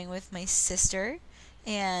I'm going with my sister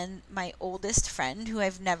and my oldest friend, who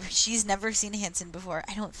she's never seen Hanson before.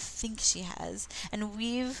 I don't think she has. And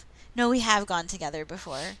we have gone together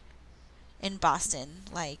before in Boston,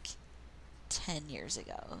 10 years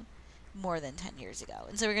ago. More than 10 years ago.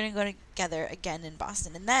 And so we're going to go together again in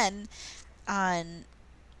Boston. And then on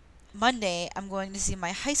Monday, I'm going to see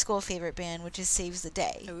my high school favorite band, which is Saves the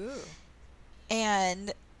Day. Ooh. And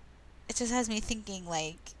it just has me thinking,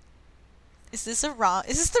 is this the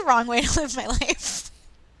wrong way to live my life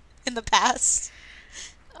in the past?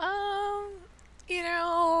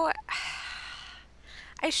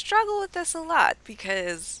 I struggle with this a lot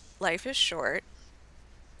because life is short.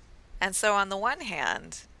 And so on the one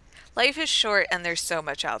hand, life is short and there's so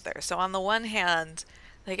much out there. So on the one hand,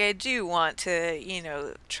 I do want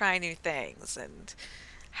to, try new things and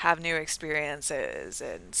have new experiences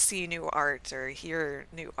and see new art or hear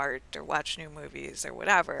new art or watch new movies or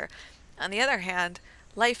whatever. On the other hand,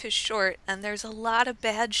 life is short and there's a lot of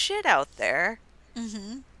bad shit out there.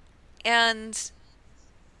 Mm-hmm. And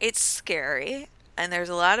it's scary and there's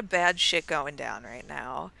a lot of bad shit going down right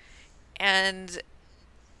now. And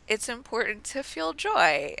it's important to feel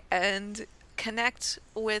joy and connect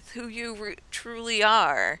with who you truly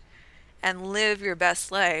are and live your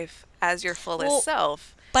best life as your fullest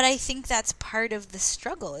self. But I think that's part of the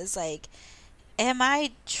struggle is am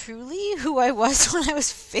I truly who I was when I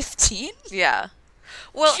was 15? Yeah.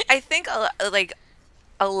 Well, I think a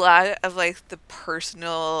lot of the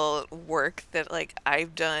personal work that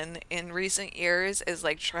I've done in recent years is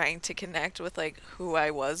trying to connect with who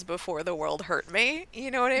I was before the world hurt me.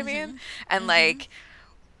 You know what I mean? And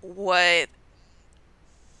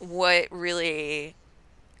what really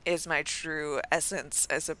is my true essence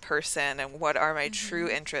as a person and what are my true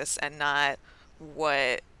interests and not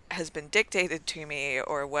what has been dictated to me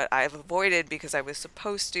or what I've avoided because I was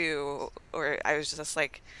supposed to or I was just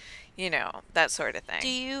that sort of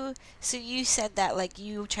thing. So you said that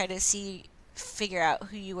you try to figure out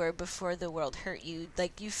who you were before the world hurt you.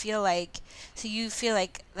 You feel that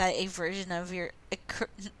a version of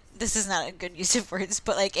this is not a good use of words,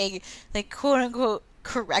 but a quote unquote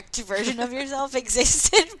correct version of yourself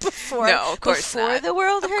existed before the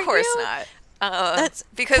world hurt you? Of course not. That's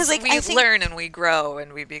because we learn and we grow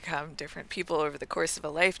and we become different people over the course of a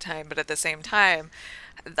lifetime. But at the same time,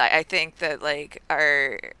 I think that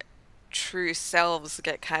our true selves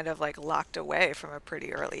get kind of locked away from a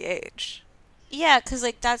pretty early age. Yeah, because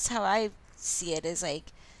that's how I see it is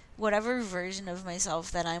whatever version of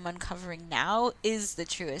myself that I'm uncovering now is the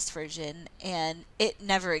truest version, and it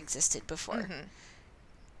never existed before.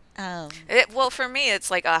 Well, for me,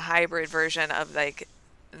 it's a hybrid version of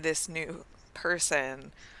this new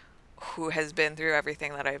person who has been through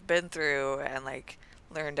everything that I've been through and like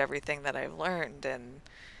learned everything that I've learned and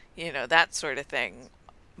that sort of thing.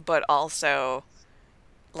 But also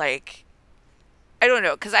like I don't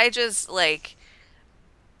know, cuz I just like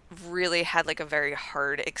really had like a very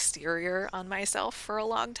hard exterior on myself for a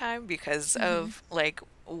long time because Mm-hmm. of like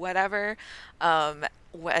whatever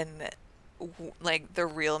when like the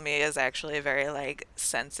real me is actually very like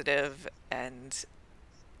sensitive and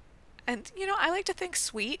I like to think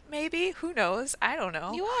sweet, maybe. Who knows? I don't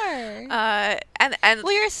know. You are. And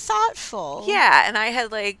Well, you're thoughtful. yeah, and I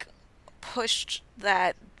had like pushed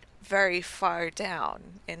that very far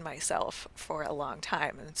down in myself for a long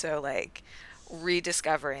time. And so like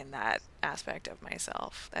rediscovering that aspect of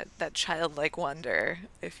myself, that childlike wonder,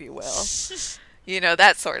 if you will.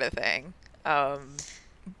 That sort of thing.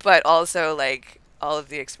 But also like all of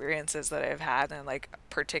the experiences that I've had and like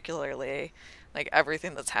particularly like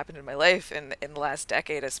everything that's happened in my life in the last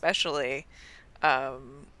decade especially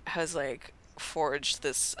has like forged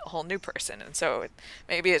this whole new person. And so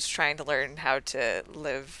maybe it's trying to learn how to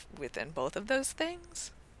live within both of those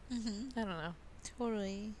things. Mm-hmm. I don't know.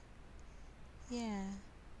 Totally. Yeah.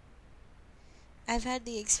 I've had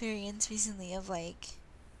the experience recently of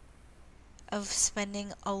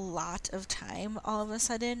spending a lot of time all of a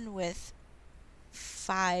sudden with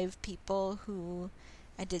 5 people who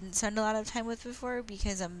I didn't spend a lot of time with before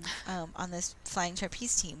because I'm on this flying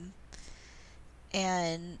trapeze team.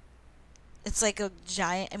 And it's like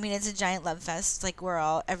it's a giant love fest. Like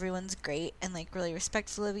everyone's great and like really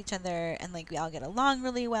respectful of each other and like we all get along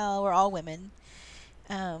really well. We're all women.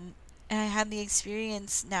 And I had the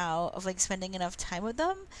experience now of like spending enough time with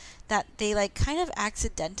them that they like kind of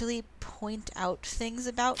accidentally point out things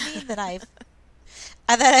about me that that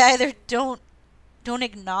I either don't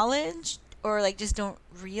acknowledge or like just don't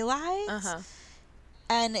realize. Uh-huh.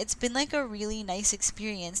 And it's been like a really nice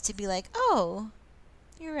experience to be like, oh,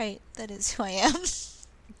 you're right, that is who I am.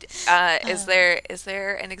 Is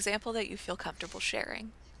there an example that you feel comfortable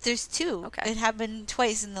sharing? There's 2. Okay. It happened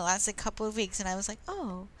twice in the last like couple of weeks, and I was like,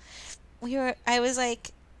 oh, we were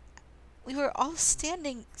all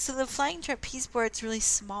standing. So the flying trapeze board's really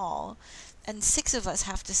small, and 6 of us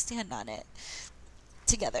have to stand on it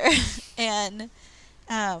together, and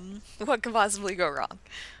What could possibly go wrong?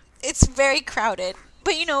 it's very crowded.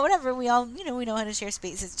 But whatever. We all we know how to share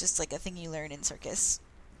space. It's just like a thing you learn in circus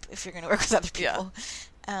if you're gonna work with other people.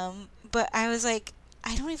 Yeah. But I was like,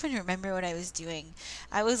 I don't even remember what I was doing.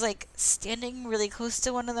 I was like standing really close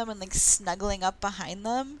to one of them and like snuggling up behind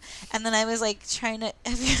them, and then I was like trying to.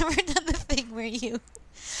 Have you ever done the thing where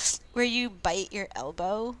you bite your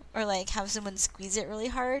elbow or like have someone squeeze it really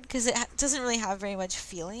hard because it doesn't really have very much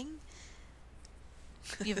feeling?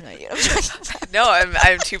 You have no idea what I'm talking about. No,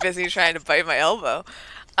 I'm too busy trying to bite my elbow.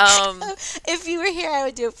 If you were here, I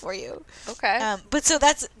would do it for you. Okay. But so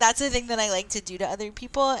that's a thing that I like to do to other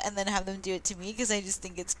people, and then have them do it to me because I just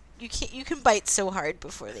think you can bite so hard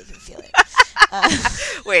before they can feel it.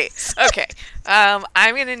 Wait. Okay. I'm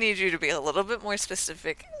gonna need you to be a little bit more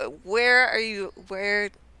specific. Where are you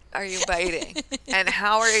biting, and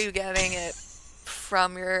how are you getting it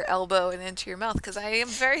from your elbow and into your mouth? Because I am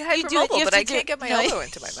very hypermobile, but I can't get my elbow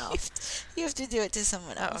into my mouth. You have to do it to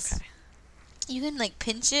someone else. Oh, okay. You can like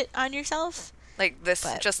pinch it on yourself. Like this,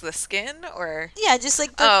 just the skin, or yeah, just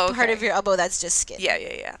like the part of your elbow that's just skin.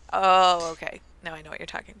 Yeah. Oh, okay. Now I know what you're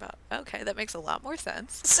talking about. Okay, that makes a lot more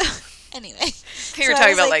sense. So anyway, You were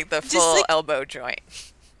talking about like the full elbow joint.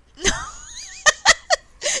 No.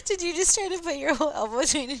 Did you just try to put your whole elbow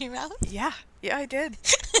joint in your mouth? Yeah, I did.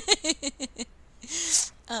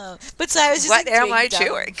 But so I was just what like, am I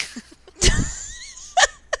chewing?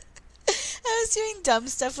 I was doing dumb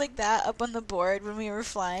stuff like that up on the board when we were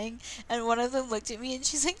flying, and one of them looked at me and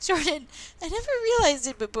she's like, Jordan, I never realized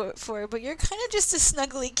it before, but you're kind of just a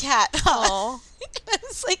snuggly cat, huh? I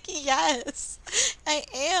was like, yes, I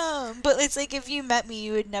am. But it's like if you met me,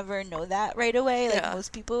 you would never know that right away. Like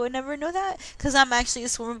most people would never know that because I'm actually a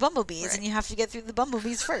swarm of bumblebees, and you have to get through the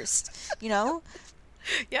bumblebees first,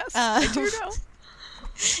 Yes, I do know.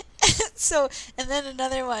 So, and then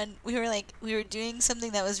another one, we were doing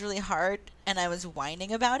something that was really hard, and I was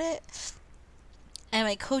whining about it, and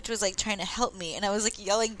my coach was like trying to help me, and I was like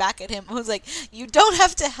yelling back at him. I was like, you don't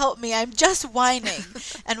have to help me, I'm just whining.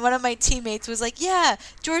 And one of my teammates was like, yeah,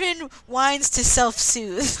 Jordan whines to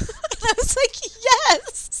self-soothe. And I was like,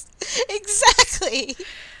 yes, exactly.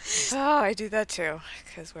 Oh, I do that too.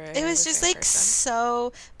 It was just like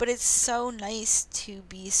but it's so nice to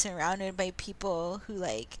be surrounded by people who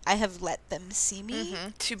like I have let them see me. Mm-hmm.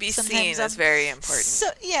 To be seen is very important. So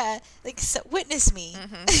yeah, like witness me,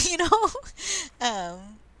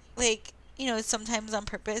 sometimes on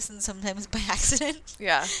purpose and sometimes by accident.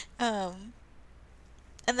 Yeah. And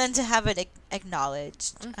then to have it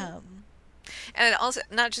acknowledged. And also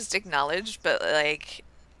not just acknowledged, but like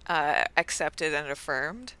accepted and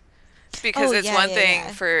affirmed. Because it's one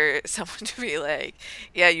thing for someone to be like,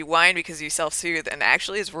 yeah, you whine because you self-soothe, and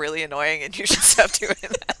actually it's really annoying and you should stop doing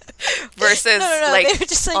that. Versus like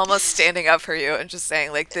almost standing up for you and just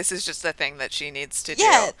saying like, this is just the thing that she needs to do.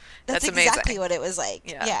 That's amazing. Exactly what it was like.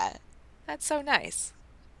 Yeah. That's so nice.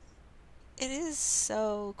 It is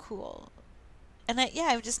so cool. And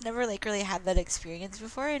I've just never like really had that experience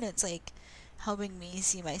before, and it's like helping me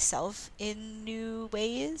see myself in new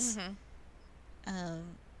ways.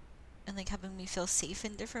 And like having me feel safe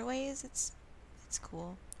in different ways. It's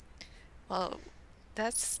cool. Well,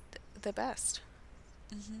 that's the best.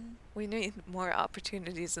 We need more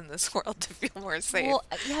opportunities in this world to feel more safe. Well,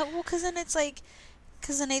 because then it's like,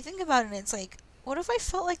 then I think about it and it's like, what if I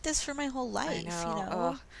felt like this for my whole life? I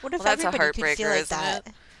know. What if that's everybody a heartbreaker, could feel like isn't that?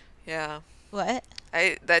 It? Yeah. What?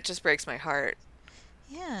 That just breaks my heart.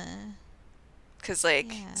 Yeah. Because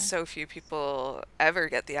so few people ever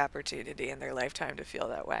get the opportunity in their lifetime to feel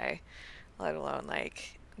that way, let alone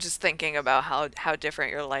like just thinking about how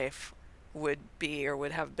different your life would be or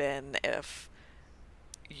would have been if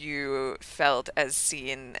you felt as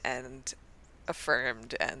seen and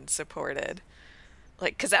affirmed and supported.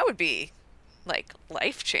 Like, because that would be like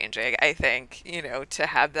life changing, I think, to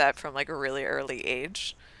have that from like a really early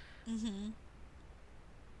age.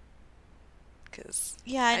 Because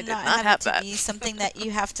I did not have it to be something that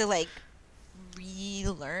you have to like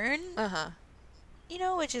relearn.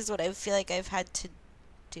 Which is what I feel like I've had to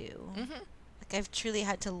do. Like I've truly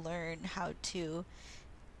had to learn how to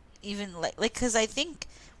even like because I think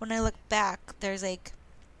when I look back, there's like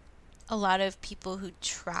a lot of people who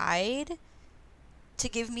tried to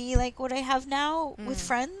give me like what I have now with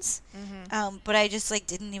friends, but I just like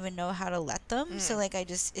didn't even know how to let them. So like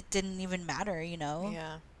it didn't even matter,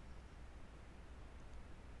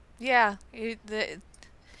 Yeah, it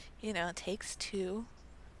takes two.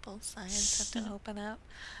 Both sides have to open up.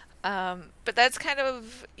 But that's kind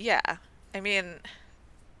of, I mean,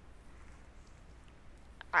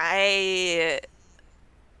 I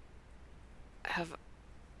have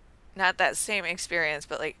not that same experience,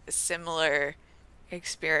 but like a similar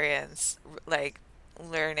experience, like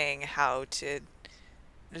learning how to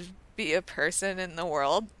be a person in the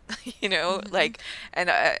world, like,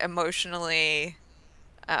 and emotionally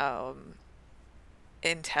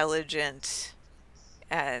intelligent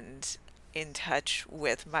and in touch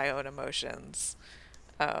with my own emotions.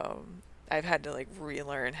 I've had to like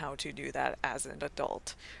relearn how to do that as an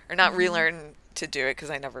adult, or not relearn to do it because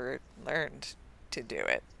I never learned to do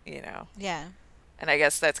it, Yeah. And I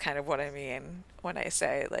guess that's kind of what I mean when I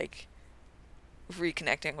say like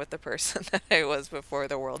reconnecting with the person that I was before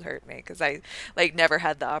the world hurt me, because I like never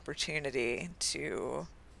had the opportunity to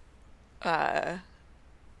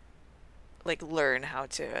like learn how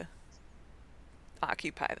to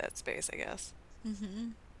occupy that space, I guess.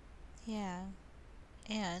 Yeah.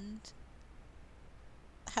 And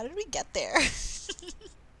how did we get there?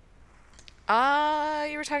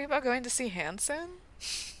 You were talking about going to see Hanson?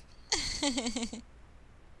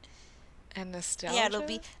 And nostalgia? Yeah, it'll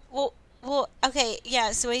be well, okay,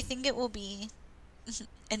 yeah, so I think it will be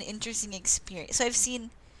an interesting experience. So I've seen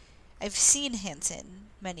Hanson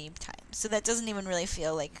many times. So that doesn't even really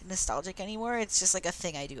feel like nostalgic anymore. It's just like a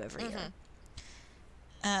thing I do every year.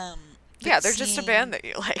 Yeah, they're just a band that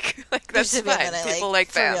you like. Like that's fine. That I People like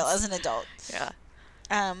for bands. real as an adult. Yeah.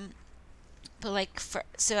 But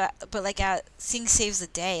seeing Saves the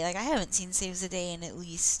Day, like I haven't seen Saves the Day in at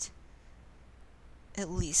least 10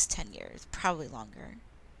 years, probably longer.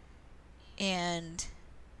 And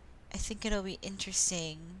I think it'll be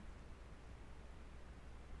interesting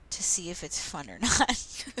to see if it's fun or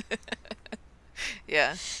not.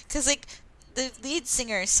 Yeah. Because, like, the lead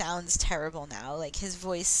singer sounds terrible now. Like, his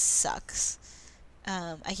voice sucks.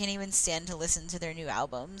 I can't even stand to listen to their new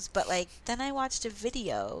albums. But, like, then I watched a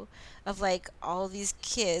video of, like, all these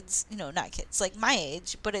kids. Not kids, like, my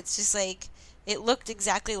age. But it's just, like, it looked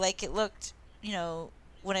exactly like it looked,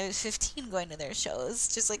 when I was 15 going to their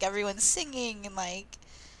shows. Just, like, everyone's singing and, like...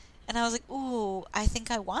 And I was like, ooh, I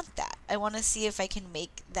think I want that. I want to see if I can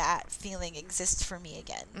make that feeling exist for me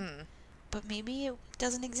again. But maybe it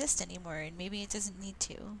doesn't exist anymore, and maybe it doesn't need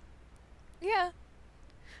to. Yeah.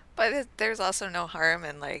 But there's also no harm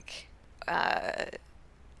in, like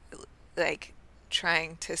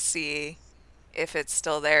trying to see if it's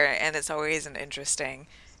still there, and it's always an interesting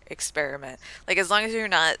experiment. Like, as long as you're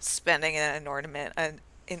not spending an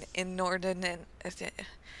an inordinate,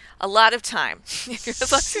 a lot of time.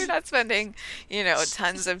 As long as you're not spending,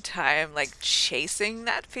 tons of time like chasing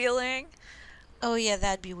that feeling, Oh yeah,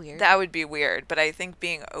 that'd be weird. that would be weird. But I think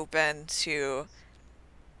being open to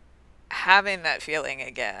having that feeling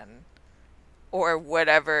again or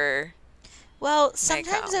whatever Well, may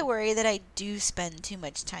sometimes I come. worry that I do spend too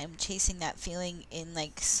much time chasing that feeling in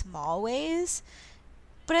like small ways.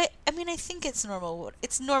 But I mean, I think it's normal.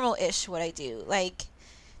 It's normal-ish what I do. Like,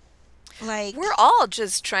 We're all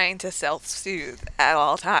just trying to self-soothe at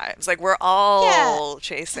all times. Like we're yeah, all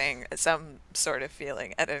chasing some sort of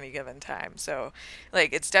feeling at any given time. So,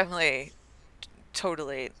 like it's definitely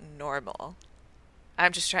totally normal.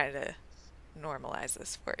 I'm just trying to normalize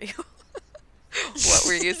this for you. What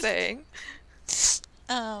were you saying?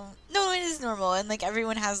 no, it is normal, and like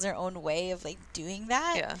everyone has their own way of like doing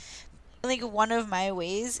that. Yeah. Like one of my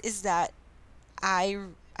ways is that I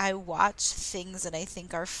I watch things that I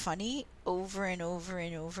think are funny over and over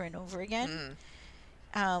and over and over again.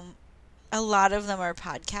 Mm. Um, a lot of them are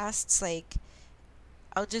podcasts. Like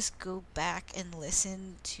I'll just go back and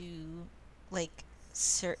listen to like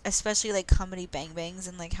especially like comedy bang bangs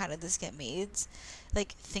and like how did this get made,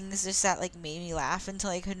 like things just that like made me laugh until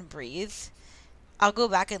I couldn't breathe. I'll go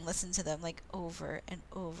back and listen to them like over and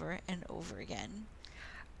over and over again.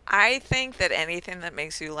 I think that anything that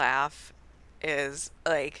makes you laugh is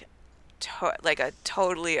like like a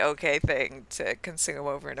totally okay thing to consume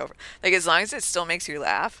over and over. Like as long as it still makes you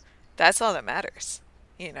laugh, that's all that matters,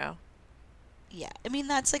 you know. Yeah, I mean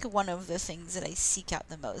that's like one of the things that I seek out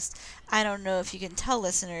the most. I don't know if you can tell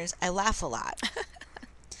listeners, I laugh a lot.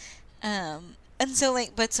 And so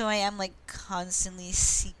like but so I am like constantly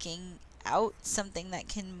seeking out something that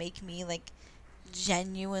can make me like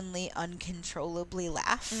genuinely uncontrollably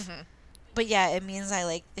laugh. Hmm. But yeah, it means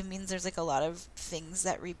there's like a lot of things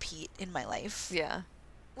that repeat in my life. Yeah.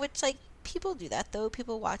 Which like people do that though.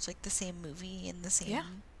 People watch like the same movie and the Yeah.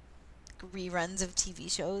 same reruns of TV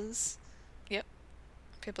shows. Yep.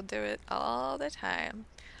 People do it all the time.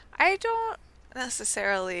 I don't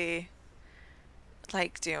necessarily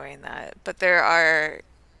like doing that, but there are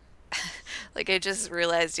like I just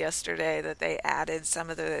realized yesterday that they added some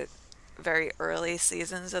of the very early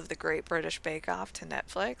seasons of the Great British Bake Off to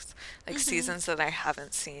Netflix, like Mhm. seasons that I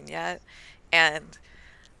haven't seen yet. And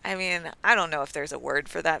I mean, I don't know if there's a word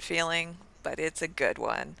for that feeling, but it's a good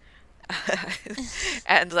one.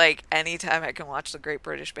 And like anytime I can watch the Great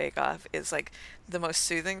British Bake Off is like the most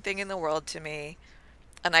soothing thing in the world to me.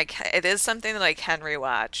 And it is something that I can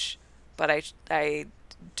rewatch, but I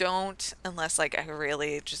don't unless like I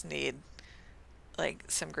really just need like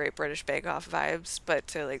some Great British Bake Off vibes, but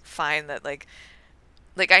to like find that like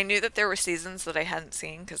I knew that there were seasons that I hadn't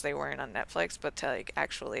seen because they weren't on Netflix, but to like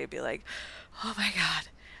actually be like, oh my God,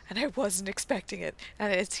 and I wasn't expecting it,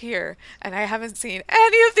 and it's here, and I haven't seen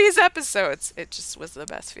any of these episodes. It just was the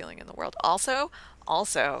best feeling in the world. Also,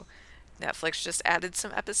 Netflix just added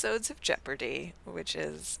some episodes of Jeopardy, which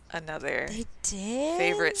is another They did?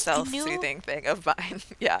 favorite I knew self-soothing thing of mine.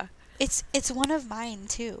 Yeah. it's one of mine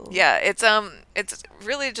too. Yeah, it's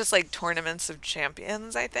really just like tournaments of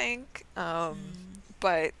champions, I think. Mm.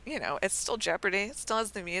 But, it's still Jeopardy. It still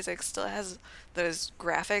has the music, still has those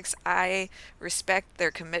graphics. I respect their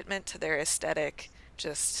commitment to their aesthetic.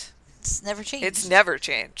 Just It's never it's changed. never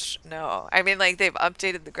changed. No. I mean like they've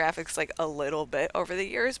updated the graphics like a little bit over the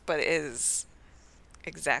years, but it is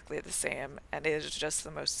exactly the same and it is just the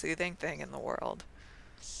most soothing thing in the world.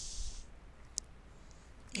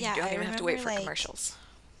 You Yeah, don't even have to wait for commercials.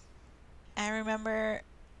 I remember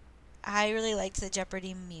I really liked the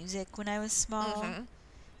Jeopardy music when I was small. Mhm.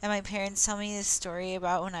 And my parents tell me this story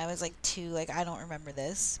about when I was like 2, like I don't remember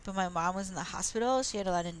this, but my mom was in the hospital. She had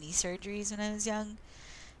a lot of knee surgeries when I was young,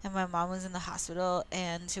 and my mom was in the hospital,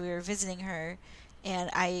 and so we were visiting her, and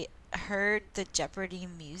I heard the Jeopardy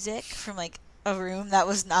music from like a room that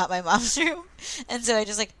was not my mom's room, and so I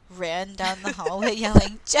just like ran down the hallway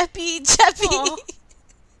yelling Jeppy, Jeppy, Oh,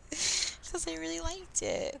 because I really liked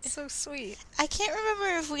it. that's so sweet. I can't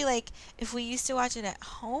remember if we used to watch it at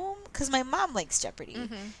home because my mom likes Jeopardy,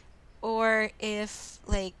 Mhm. or if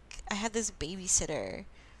like I had this babysitter.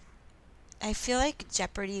 I feel like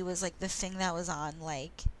Jeopardy was like the thing that was on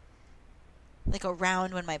like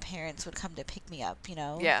around when my parents would come to pick me up, you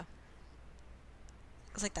know? Yeah.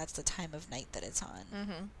 It's like that's the time of night that it's on.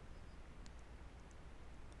 Mhm.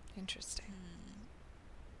 Interesting.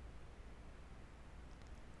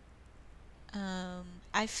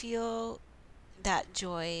 I feel that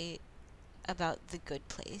joy about The Good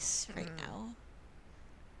Place right Mm. now.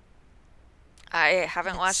 I And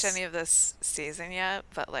haven't watched it's any of this season yet,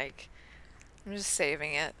 but like I'm just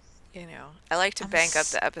saving it I like to I'm bank up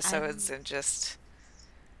s- the episodes I'm and just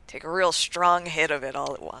take a real strong hit of it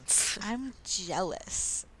all at once. I'm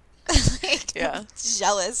jealous. Like, Yeah. I'm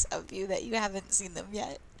jealous of you that you haven't seen them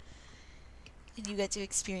yet. And you get to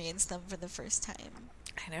experience them for the first time.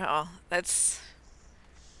 I know.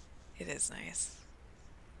 It is nice.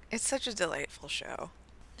 It's such a delightful show.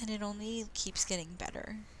 And it only keeps getting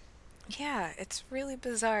better. Yeah, it's really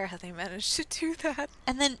bizarre how they managed to do that.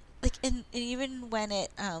 And then, like, and even when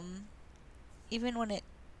it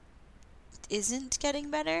isn't getting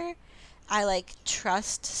better, I, like,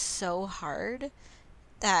 trust so hard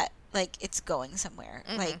that, like, it's going somewhere.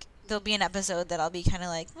 Mhm. Like, there'll be an episode that I'll be kind of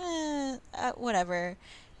like, whatever.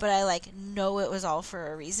 But I, like, know it was all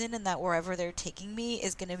for a reason, and that wherever they're taking me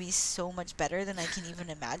is going to be so much better than I can even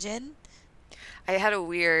imagine. I had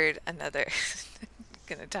another,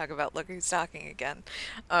 gonna talk about Look Who's Talking again.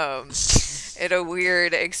 Had a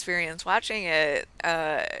weird experience watching it,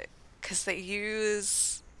 because they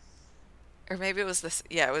use, or maybe it was this,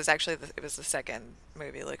 yeah, it was actually, it was the second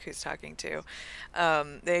movie, Look Who's Talking to.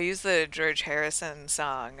 They use the George Harrison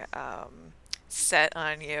song, Set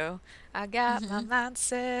on You. I got my Mm-hmm. mind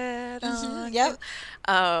set on you. Yep.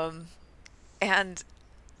 And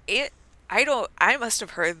it I must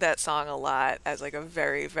have heard that song a lot as like a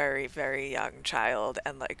very, very, very young child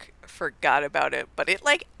and like forgot about it, but it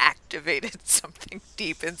like activated something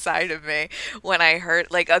deep inside of me when I heard,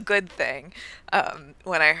 like, a good thing,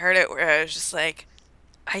 when I heard it, where I was just like,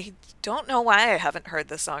 I don't know why I haven't heard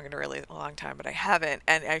this song in a really long time, but I haven't,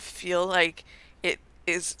 and I feel like it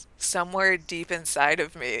is somewhere deep inside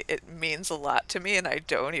of me. It means a lot to me and I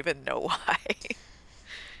don't even know why.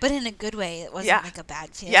 But in a good way. It wasn't, Yeah. like, a bad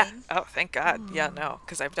Yeah. feeling. Oh, thank God. Yeah, Ooh. no,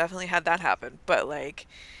 because I've definitely had that happen. But like,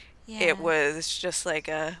 it Yeah. was just like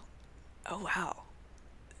oh wow.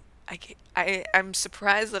 I'm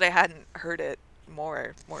surprised that I hadn't heard it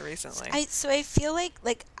more recently. So I feel like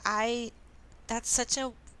that's such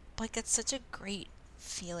a it's such a great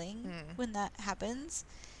feeling Mm. when that happens.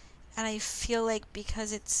 And I feel like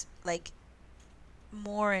because it's like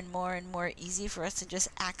more and more and more easy for us to just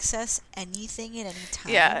access anything at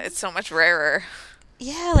any Yeah, time. it's so much rarer.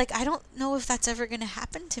 Yeah, like I don't know if that's ever going to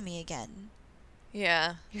happen to me again.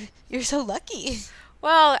 Yeah. You're so lucky.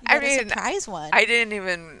 Well, You I got a mean, surprise one. I didn't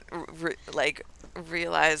even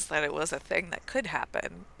realize that it was a thing that could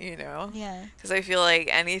happen, Yeah. Because I feel like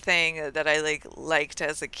anything that I liked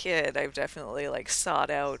as a kid, I've definitely like sought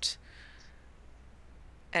out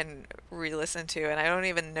and re-listened to, and I don't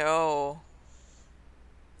even know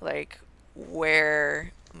like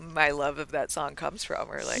where my love of that song comes from,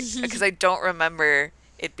 or like, because I don't remember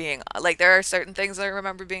it being like, there are certain things I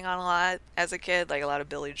remember being on a lot as a kid, like a lot of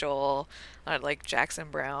Billy Joel, a lot of like Jackson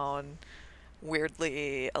Brown,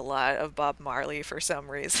 weirdly a lot of Bob Marley for some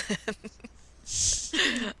reason.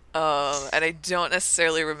 And I don't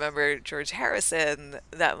necessarily remember George Harrison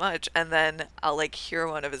that much, and then I'll like hear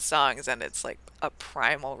one of his songs and it's like a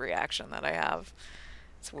primal reaction that I have.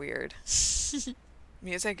 It's weird.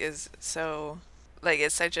 Music is so, like,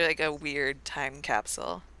 it's such a, like a weird time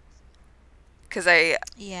capsule. Because I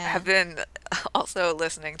Yeah. have been also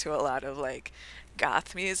listening to a lot of like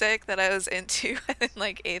goth music that I was into in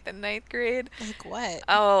like eighth and ninth grade. Like what?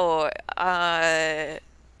 Oh,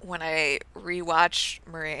 when I rewatched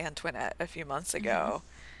Marie Antoinette a few months Mhm. ago,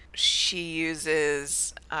 she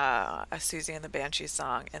uses a Susie and the Banshee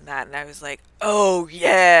song in that, and I was like, "Oh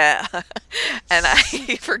yeah!" And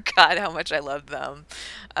I forgot how much I loved them.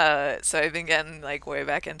 So I've been getting like way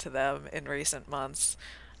back into them in recent months.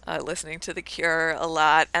 Listening to The Cure a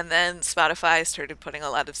lot, and then Spotify started putting a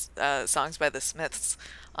lot of songs by the Smiths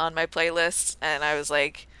on my playlist, and I was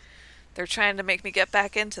like, they're trying to make me get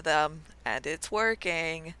back into them, and it's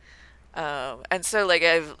working. And so like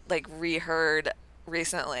I've like reheard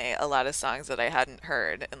recently a lot of songs that I hadn't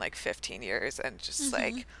heard in like 15 years, and just Mhm.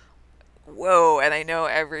 like, whoa, and I know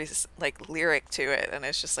every like lyric to it, and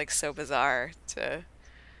it's just like so bizarre to,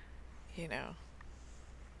 you know,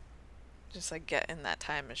 just like get in that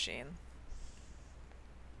time machine.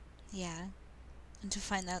 Yeah. And to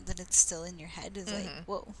find out that it's still in your head is like, Hmm.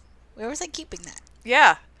 whoa. Where was I keeping that?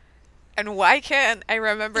 Yeah. And why can't I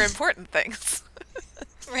remember important things?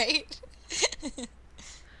 Right?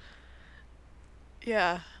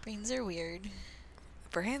 Yeah. Brains are weird.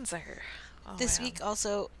 Brains are. Oh This man. week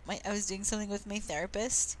also, I was doing something with my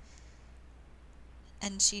therapist,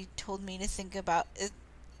 and she told me to think about it.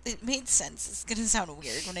 It made sense. It's gonna sound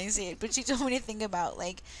weird when I say it, but she told me to think about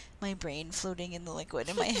like my brain floating in the liquid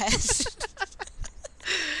in my head.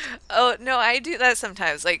 Oh no, I do that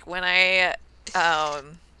sometimes. Like when I have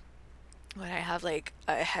like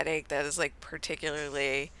a headache that is like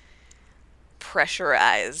particularly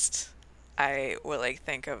pressurized, I will like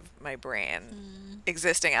think of my brain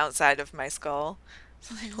existing outside of my skull.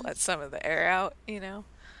 So I let some of the air out, you know?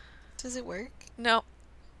 Does it work? No,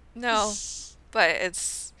 no, but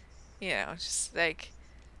it's, just like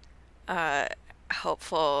uh,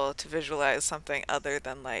 helpful to visualize something other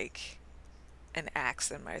than like an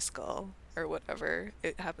axe in my skull or whatever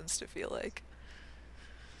it happens to feel like.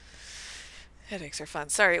 Headaches are fun.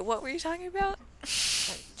 Sorry, what were you talking about?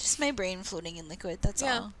 Just my brain floating in liquid, that's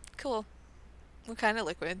Yeah, all. cool. What kind of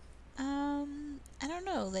liquid? I don't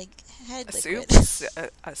know, like head A liquid.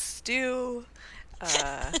 soup? A stew?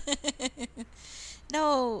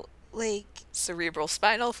 No, like Cerebral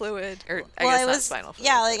spinal fluid? Or I well, guess I not was spinal fluid.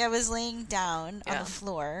 yeah, like I was laying down on Yeah. the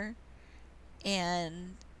floor,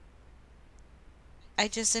 and I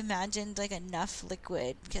just imagined like enough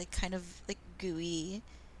liquid, like kind of like gooey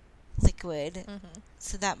liquid,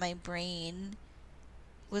 so that my brain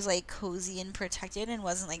was like cozy and protected and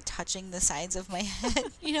wasn't like touching the sides of my head,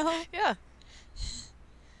 you know? Yeah.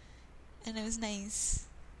 And it was nice.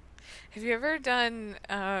 Have you ever been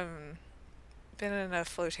in a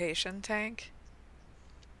flotation tank?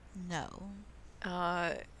 No.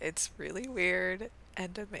 It's really weird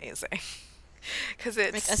and amazing. Because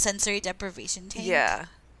it's Like a sensory deprivation tank? yeah.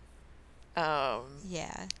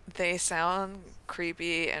 Yeah. They sound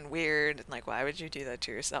creepy and weird, and like, why would you do that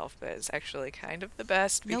to yourself? But it's actually kind of the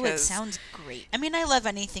best No, it because sounds great. I mean, I love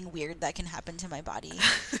anything weird that can happen to my body,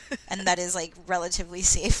 and that is like relatively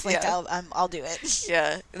safe. Like Yeah. I'll do it.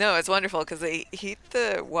 yeah, no, it's wonderful because they heat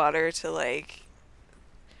the water to like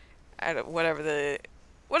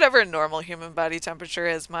whatever normal human body temperature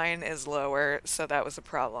is. Mine is lower, so that was a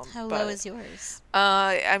problem. How But low is yours?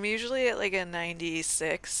 I'm usually at like a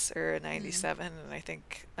 96 or a 97, and I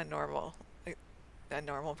think a normal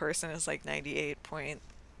person is like 98.7.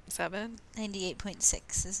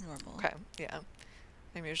 98.6 is normal. Okay, yeah.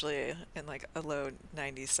 I'm usually in like a low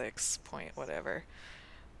 96 point whatever.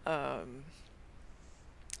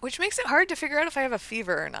 Which makes it hard to figure out if I have a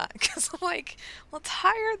fever or not. Because I'm like, well, it's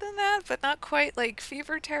higher than that, but not quite like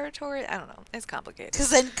fever territory. I don't know. It's complicated.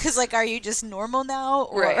 Because like, are you just normal now?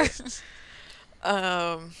 Or? Right.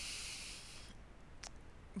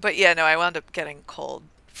 But yeah, no, I wound up getting cold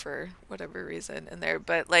for whatever reason in there.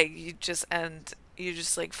 But like, you just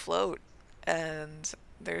like float, and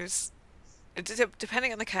there's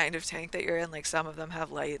depending on the kind of tank that you're in, like some of them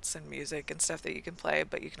have lights and music and stuff that you can play,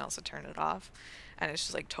 but you can also turn it off, and it's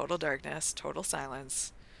just like total darkness, total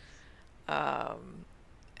silence, and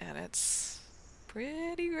it's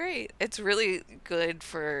pretty great. It's really good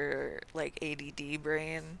for like ADD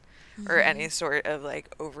brain or any sort of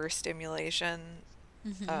like overstimulation,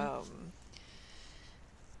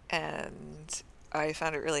 and I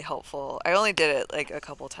found it really helpful. I only did it like a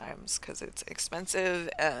couple times because it's expensive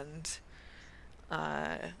and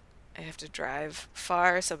I have to drive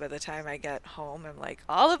far, so by the time I get home, I'm like,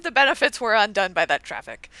 all of the benefits were undone by that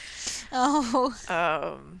traffic. Oh.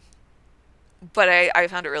 But I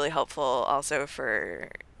found it really helpful also for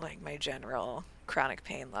like my general chronic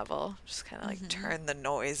pain level. Just kind of like turn the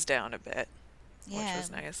noise down a bit, which Yeah.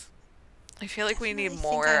 was nice. I feel like we need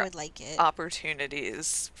Definitely think I more would like it.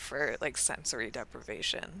 opportunities for like sensory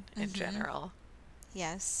deprivation in general.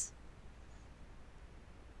 Yes.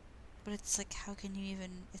 But it's like, how can you even?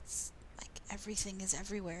 It's like everything is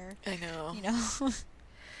everywhere. I know. You know.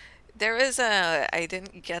 There was I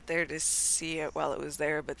didn't get there to see it while it was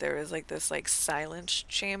there, but there was like this like silence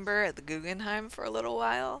chamber at the Guggenheim for a little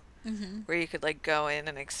while, where you could like go in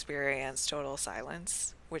and experience total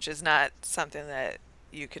silence, which is not something that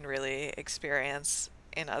you can really experience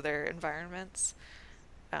in other environments.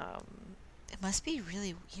 It must be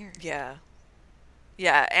really weird. Yeah.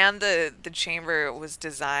 Yeah, and the chamber was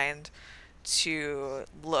designed to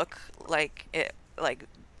look like it like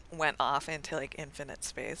went off into like infinite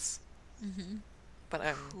space. But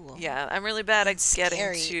Cool. I'm really bad at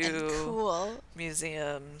getting Scary and to cool.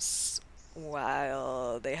 museums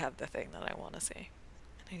while they have the thing that I want to see.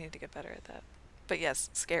 I need to get better at that. But yes,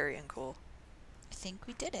 scary and cool. I think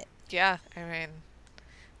we did it. Yeah, I mean,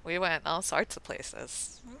 we went all sorts of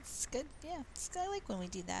places. That's good. Yeah, I like when we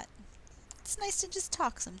do that. It's nice to just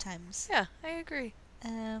talk sometimes. Yeah, I agree.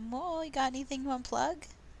 Well, you got anything you want to plug?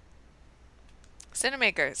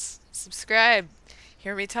 Cinemakers, subscribe.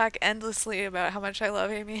 Hear me talk endlessly about how much I love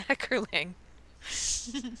Amy Heckerling.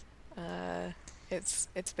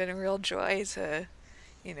 It's been a real joy to,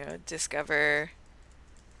 discover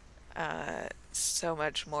so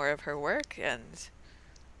much more of her work and,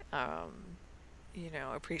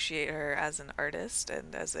 appreciate her as an artist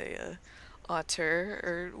and as a author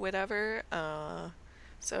or whatever.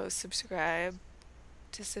 So subscribe,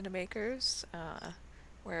 to Cinemakers,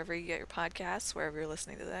 wherever you get your podcasts, wherever you're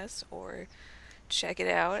listening to this, or check it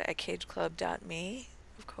out at cageclub.me,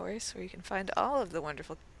 of course, where you can find all of the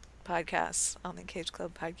wonderful podcasts on the Cage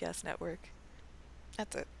Club Podcast Network.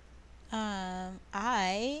 That's it.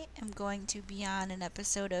 I am going to be on an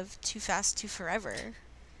episode of Too Fast, Too Forever.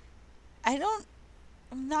 I'm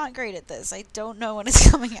not great at this. I don't know when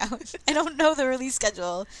it's coming out. I don't know the release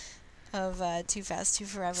schedule of Too Fast, Too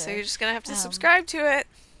Forever. So you're just going to have to subscribe to it.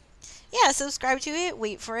 Yeah, subscribe to it.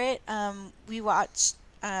 Wait for it. I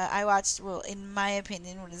watched, well, in my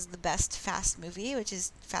opinion, what is the best Fast movie, which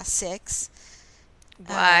is Fast 6.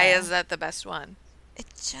 Why is that the best one? It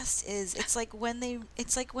just is. It's like when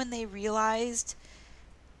they realized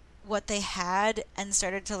what they had and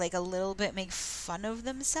started to like a little bit make fun of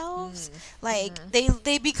themselves. Like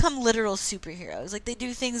they become literal superheroes. Like they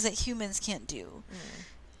do things that humans can't do.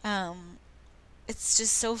 It's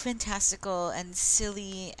just so fantastical and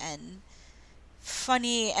silly and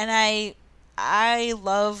funny, and I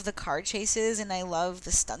love the car chases and I love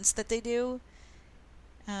the stunts that they do.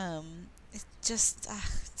 It's just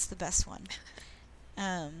it's the best one.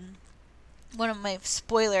 One of my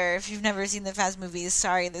spoiler, if you've never seen the Fast movies,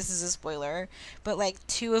 sorry, this is a spoiler, but like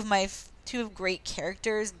two of great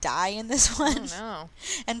characters die in this one. Oh no.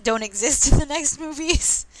 And don't exist in the next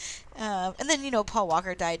movies. And then, Paul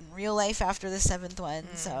Walker died in real life after the 7th one,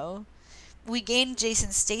 so we gained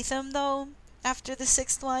Jason Statham though after the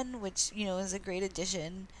 6th one, which, is a great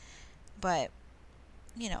addition, but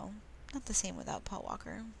not the same without Paul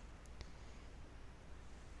Walker.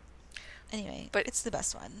 Anyway, but it's the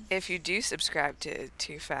best one. If you do subscribe to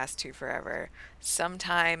Too Fast, Too Forever,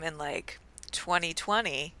 sometime in like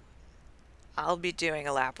 2020, I'll be doing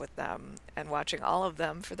a lap with them and watching all of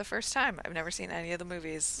them for the first time. I've never seen any of the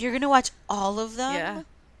movies. You're going to watch all of them? Yeah.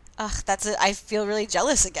 Ugh, I feel really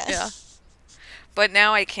jealous again. Yeah. But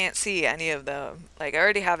now I can't see any of them. Like, I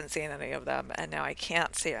already haven't seen any of them, and now I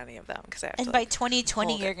can't see any of them because I have to. And by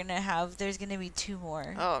 2020, there's going to be 2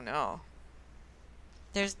 more. Oh, no.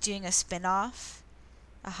 There's doing a spin-off,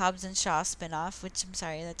 a Hobbs and Shaw spin-off, which I'm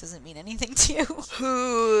sorry, that doesn't mean anything to you.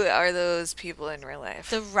 Who are those people in real life?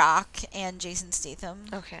 The Rock and Jason Statham.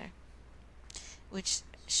 Okay. Which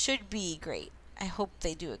should be great. I hope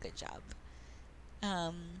they do a good job.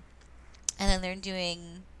 And then they're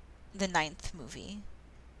doing the 9th movie.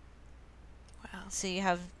 Wow. So you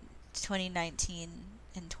have 2019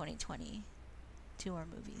 and 2020. 2 more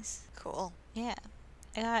movies. Cool. Yeah.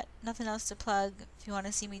 I got nothing else to plug. If you want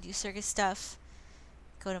to see me do circus stuff,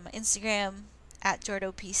 go to my Instagram,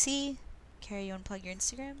 @JordoPC. Carrie, you want to plug your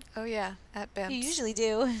Instagram? Oh, yeah. At Bimps. You usually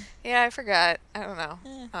do. Yeah, I forgot. I don't know.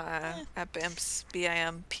 At Bimps,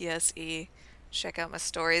 BIMPSE. Check out my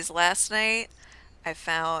stories. Last night, I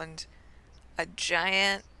found a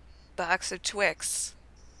giant box of Twix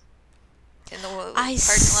in the parking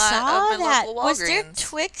lot of my local Walgreens. Was there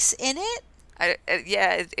Twix in it?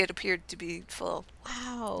 It appeared to be full.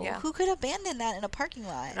 Wow. Yeah. Who could abandon that in a parking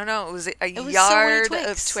lot? No, it was a was yard so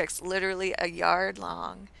many of Twix, literally a yard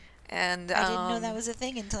long. And I didn't know that was a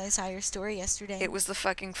thing until I saw your story yesterday. It was the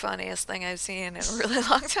fucking funniest thing I've seen in a really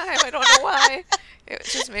long time. I don't know why. It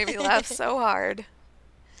just made me laugh so hard.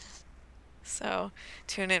 So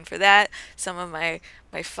tune in for that. Some of my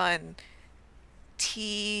fun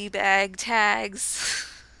tea bag tags.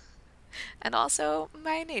 And also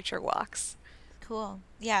my nature walks. Cool.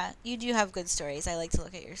 Yeah, you do have good stories. I like to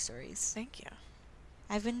look at your stories. Thank you.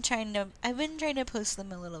 I've been trying to post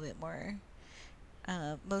them a little bit more.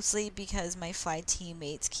 Mostly because my fly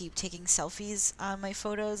teammates keep taking selfies on my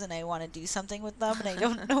photos and I want to do something with them and I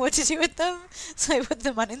don't know what to do with them. So I put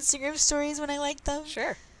them on Instagram stories when I like them.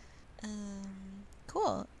 Sure.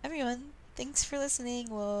 Cool. Everyone, thanks for listening.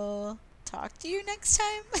 We'll talk to you next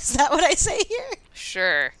time. Is that what I say here?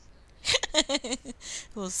 Sure.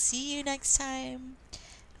 We'll see you next time.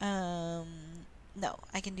 No,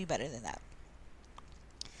 I can do better than that.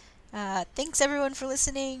 Thanks everyone for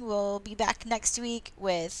listening. We'll be back next week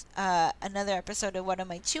with another episode of What Am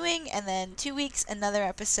I Chewing, and then 2 weeks another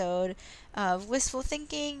episode of Wistful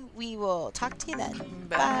Thinking. We will talk to you then.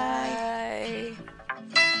 Bye.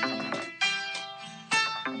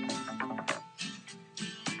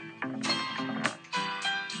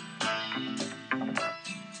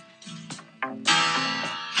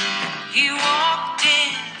 You walked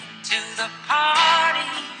into the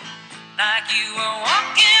party like you were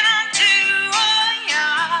walking onto a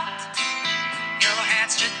yacht. Your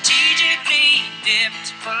hat strategically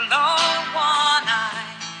dipped below one eye.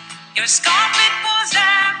 Your scarlet was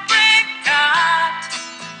apricot.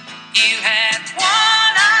 You had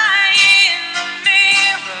one eye in the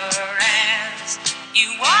mirror as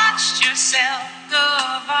you watched yourself go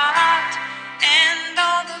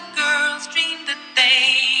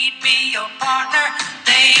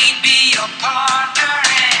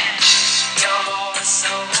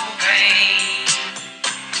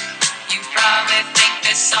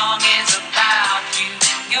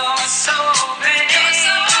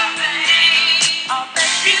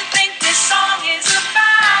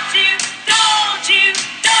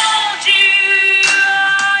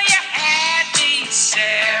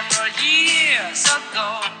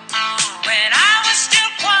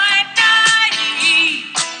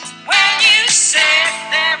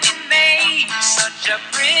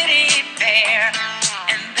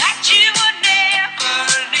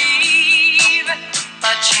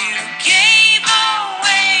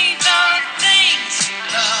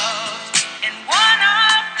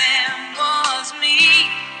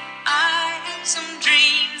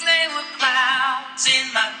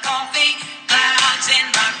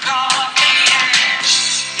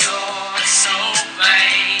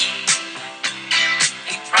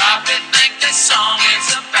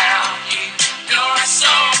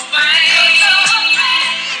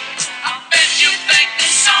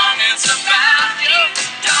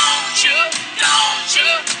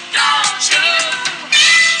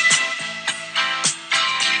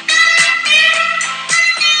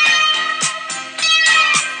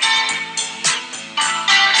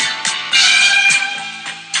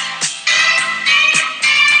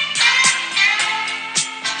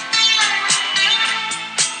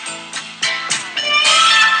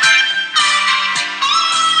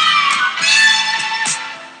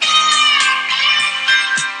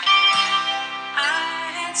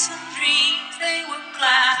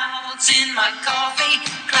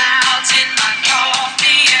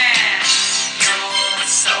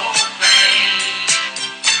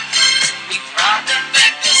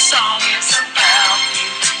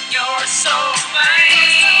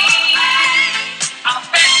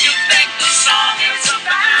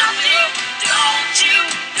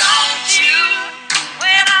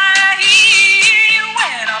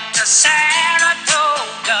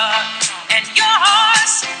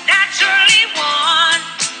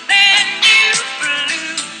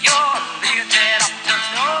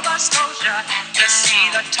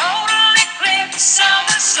sun.